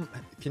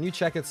can you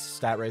check its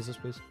stat raises,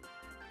 please?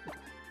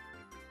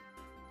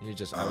 I would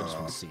just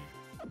want to see.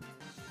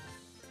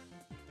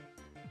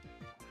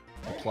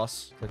 A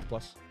plus, click the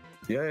plus.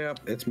 Yeah,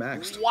 it's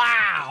maxed.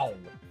 Wow!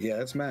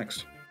 Yeah, it's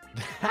maxed.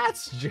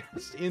 That's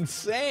just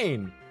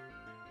insane.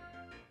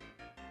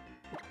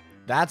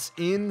 That's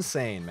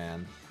insane,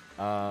 man.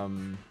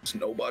 It's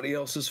nobody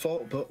else's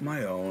fault but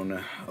my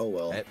own. Oh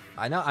well.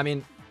 I know. I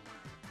mean,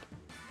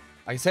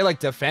 I can say like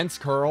defense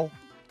curl,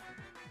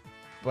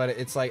 but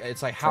it's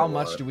like how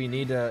much do we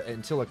need to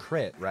until a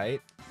crit,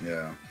 right?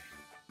 Yeah.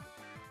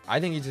 I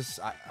think you just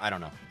I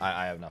don't know.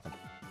 I have nothing.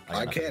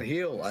 I can't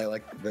heal.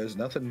 There's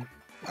nothing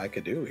I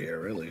could do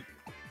here really.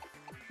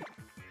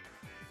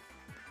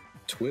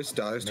 Twist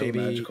dies to a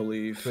magical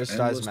leaf. Twist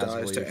Endless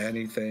dies to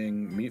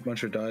anything. Meat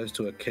Muncher dies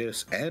to a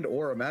kiss and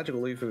or a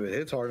magical leaf if it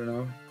hits hard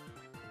enough.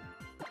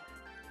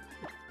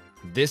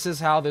 This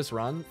is how this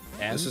run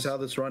ends? This is how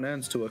this run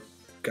ends, to a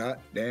god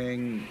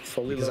dang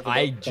fully because leveled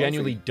I up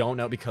genuinely Comfy. don't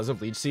know, because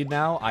of Leech Seed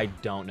now, I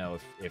don't know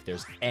if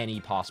there's any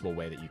possible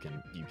way that you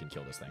can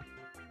kill this thing.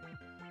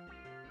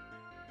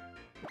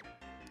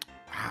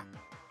 Wow.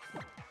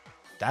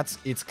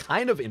 It's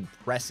kind of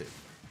impressive.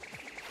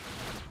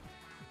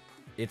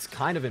 It's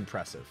kind of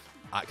impressive.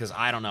 Because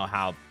I don't know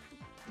how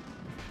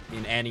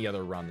in any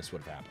other run this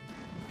would have happened.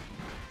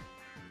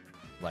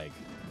 Like,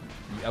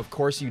 of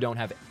course you don't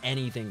have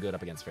anything good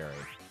up against Fairy.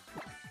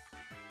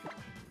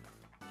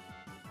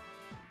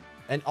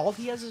 And all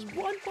he has is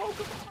one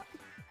Pokemon.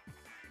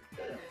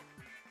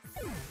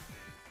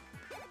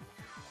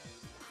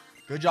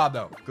 Good job,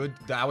 though. Good.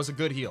 That was a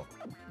good heal.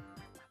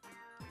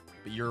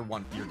 But you're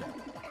dead.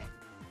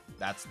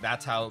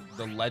 That's how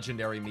the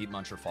legendary Meat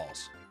Muncher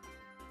falls.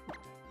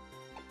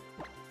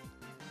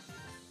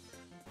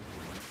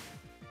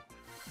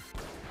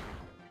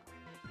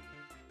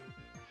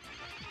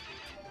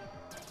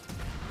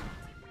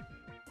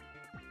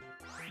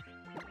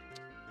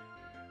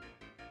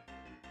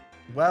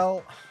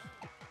 Well,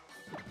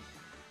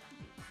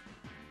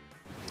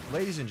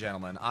 ladies and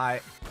gentlemen, I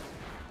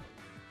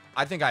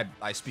think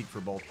I speak for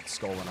both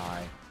Skull and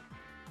I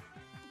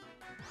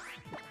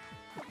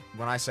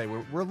when I say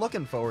we're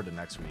looking forward to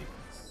next week.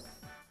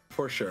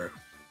 For sure.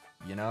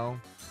 You know,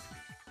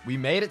 we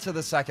made it to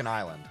the second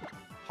island.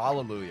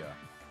 Hallelujah.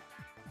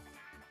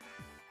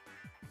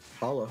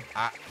 Holla.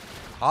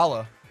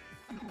 Holla.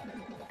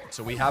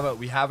 So we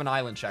have an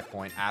island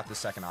checkpoint at the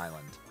second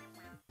island.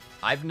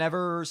 I've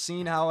never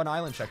seen how an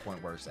island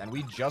checkpoint works, and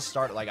we just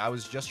started. Like, I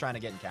was just trying to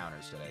get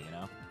encounters today, you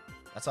know?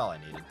 That's all I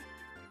needed.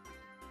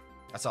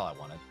 That's all I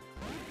wanted.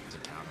 Was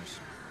encounters.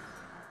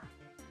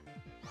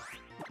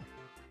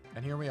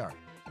 And here we are.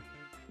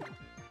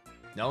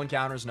 No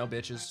encounters, no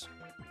bitches.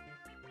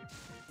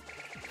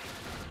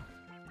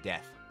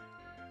 Death.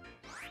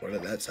 Where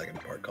did that second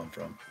part come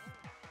from?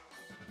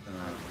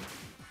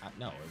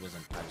 No, it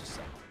wasn't. I just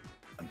said.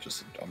 I'm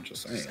just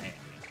saying.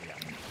 We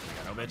got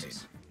no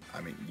bitches.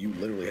 I mean, you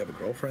literally have a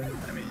girlfriend?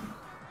 I mean...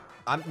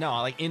 No,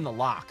 like in the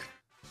lock.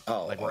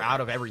 Oh. Like we're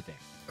out of everything.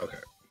 Okay.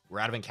 We're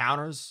out of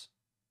encounters.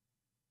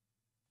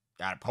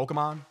 Out of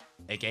Pokemon,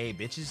 aka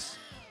bitches.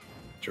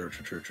 True.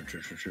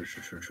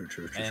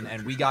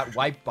 And we got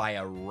wiped by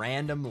a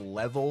random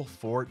level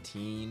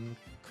 14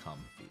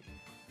 Comfy.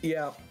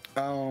 Yeah.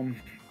 I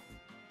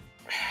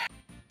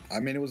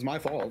mean, it was my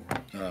fault.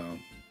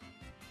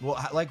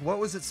 Well, like, what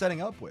was it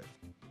setting up with?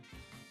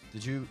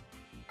 Did you...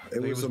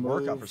 It was a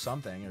workup or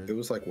something. Or... It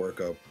was like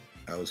workup.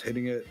 I was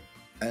hitting it,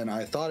 and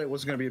I thought it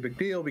wasn't going to be a big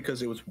deal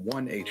because it was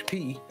 1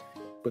 HP,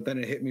 but then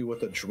it hit me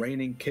with a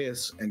draining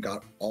kiss and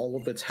got all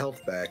of its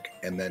health back,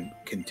 and then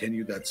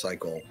continued that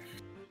cycle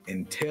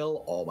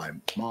until all my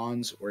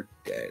mons were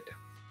dead.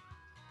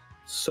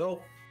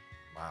 So,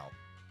 wow.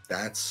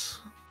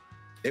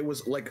 It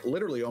was like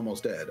literally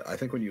almost dead. I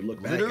think when you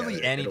look back literally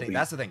at it, anything.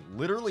 That's the thing.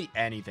 Literally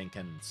anything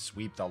can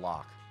sweep the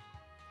lock.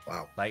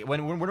 Wow. Like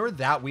when we're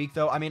that weak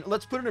though, I mean,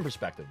 let's put it in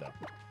perspective though.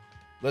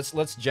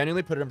 Let's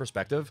genuinely put it in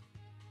perspective.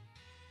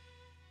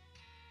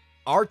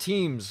 Our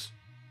teams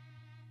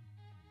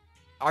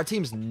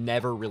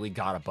never really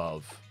got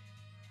above.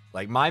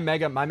 Like my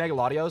Mega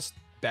Latios,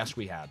 best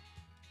we had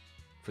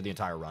for the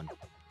entire run.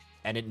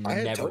 And it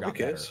never got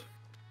better.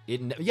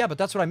 Yeah, but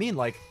that's what I mean.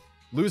 Like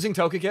losing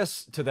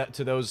Togekiss to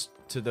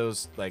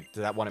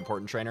that one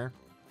important trainer,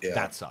 yeah.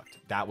 That sucked.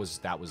 That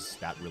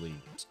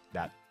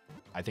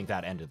I think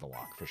that ended the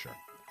lock for sure.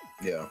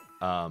 Yeah.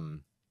 I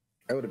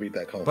would have beat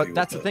that call. But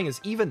that's the thing is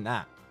even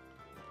that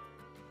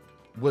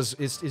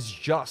is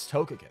just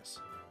Togekiss.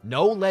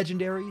 No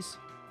legendaries,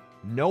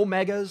 no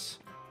megas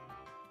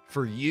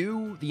for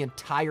you the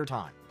entire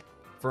time.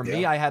 For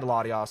me, I had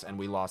Latios and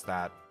we lost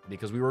that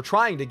because we were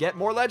trying to get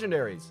more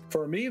legendaries.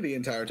 For me, the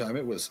entire time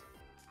it was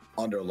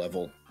under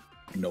level,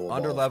 no evolve.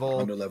 Under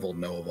level,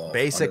 no evolve.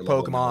 Basic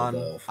Pokemon. No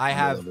evolve. I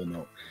have.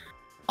 No.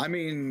 I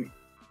mean,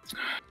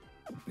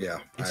 yeah.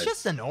 It's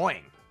just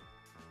annoying.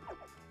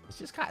 It's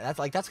just kind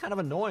of, that's kind of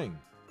annoying.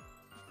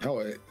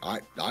 No,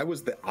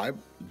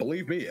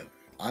 believe me,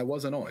 I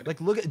was annoyed.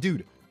 Like, look at,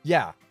 dude.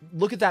 Yeah,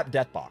 look at that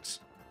death box.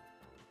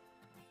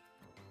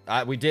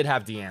 We did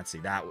have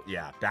Deancey.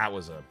 That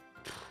was a.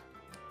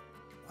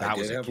 I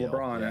did have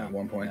LeBron at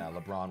one point. Yeah,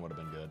 LeBron would have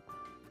been good.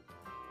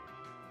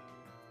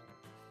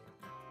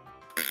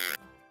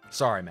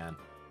 Sorry, man.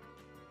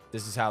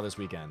 This is how this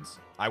week ends.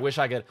 I wish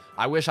I could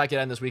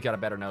end this week on a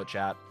better note,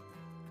 chat.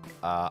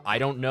 I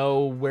don't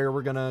know where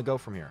we're gonna go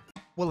from here.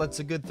 Well, it's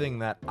a good thing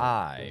that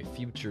I,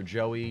 Future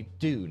Joey,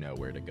 do know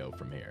where to go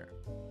from here.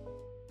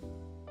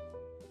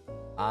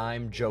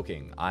 I'm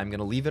joking. I'm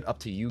gonna leave it up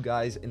to you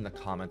guys in the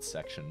comments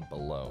section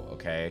below,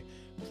 okay?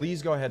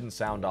 Please go ahead and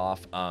sound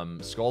off.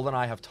 Skull and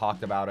I have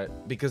talked about it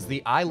because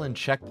the island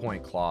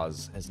checkpoint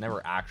clause has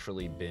never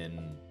actually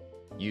been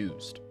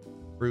used.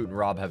 Brute and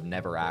Rob have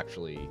never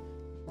actually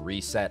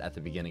reset at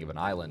the beginning of an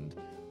island,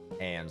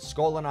 and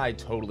Skull and I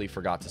totally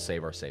forgot to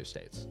save our save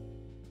states.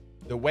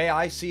 The way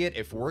I see it,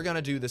 if we're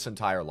gonna do this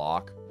entire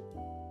lock,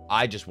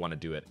 I just want to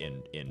do it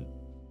in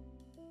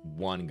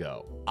one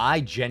go.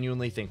 I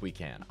genuinely think we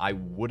can. I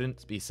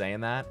wouldn't be saying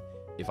that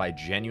if I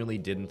genuinely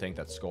didn't think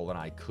that Skull and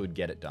I could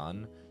get it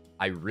done.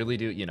 I really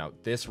do. You know,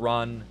 this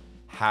run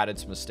had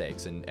its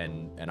mistakes,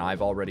 and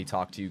I've already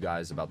talked to you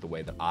guys about the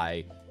way that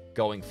I,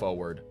 going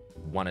forward,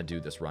 want to do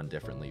this run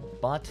differently.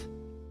 But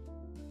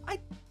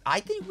I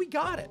think we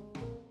got it.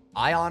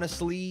 I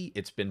honestly,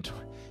 it's been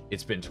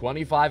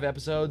 25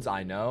 episodes,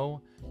 I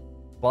know,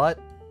 but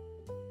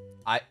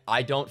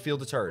I don't feel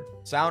deterred.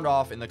 Sound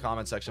off in the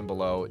comment section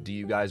below. Do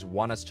you guys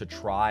want us to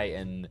try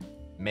and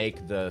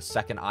make the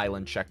second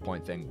island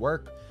checkpoint thing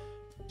work?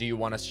 Do you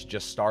want us to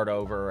just start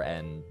over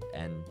and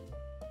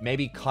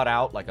maybe cut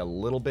out like a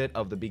little bit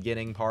of the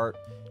beginning part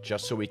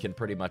just so we can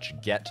pretty much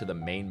get to the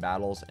main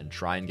battles and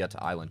try and get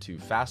to Island 2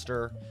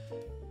 faster?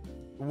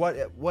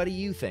 What do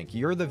you think?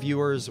 You're the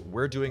viewers.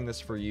 We're doing this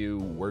for you.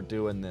 We're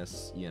doing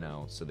this, you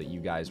know, so that you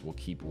guys will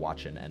keep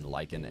watching and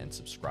liking and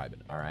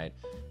subscribing, all right?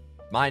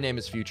 My name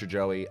is Future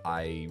Joey.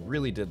 I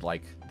really did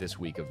like this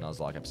week of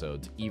Nuzlocke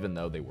episodes, even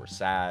though they were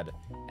sad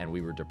and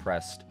we were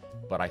depressed,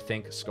 but I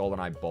think Skull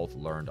and I both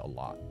learned a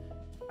lot.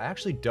 I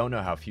actually don't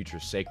know how Future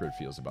Sacred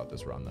feels about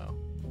this run, though.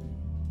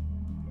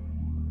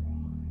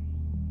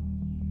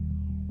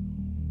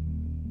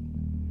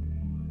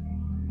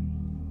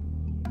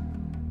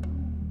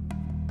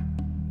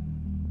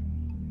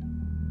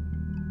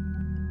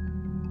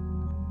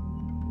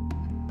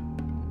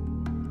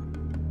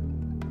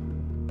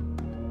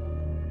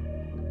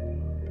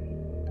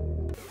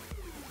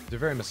 He's a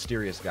very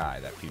mysterious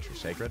guy, that Future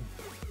Sacred.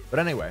 But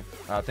anyway,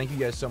 thank you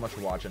guys so much for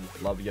watching.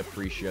 Love you,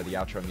 appreciate the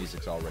outro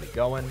music's already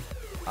going.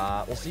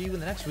 We'll see you in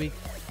the next week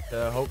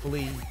to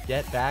hopefully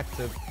get back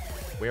to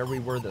where we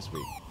were this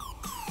week.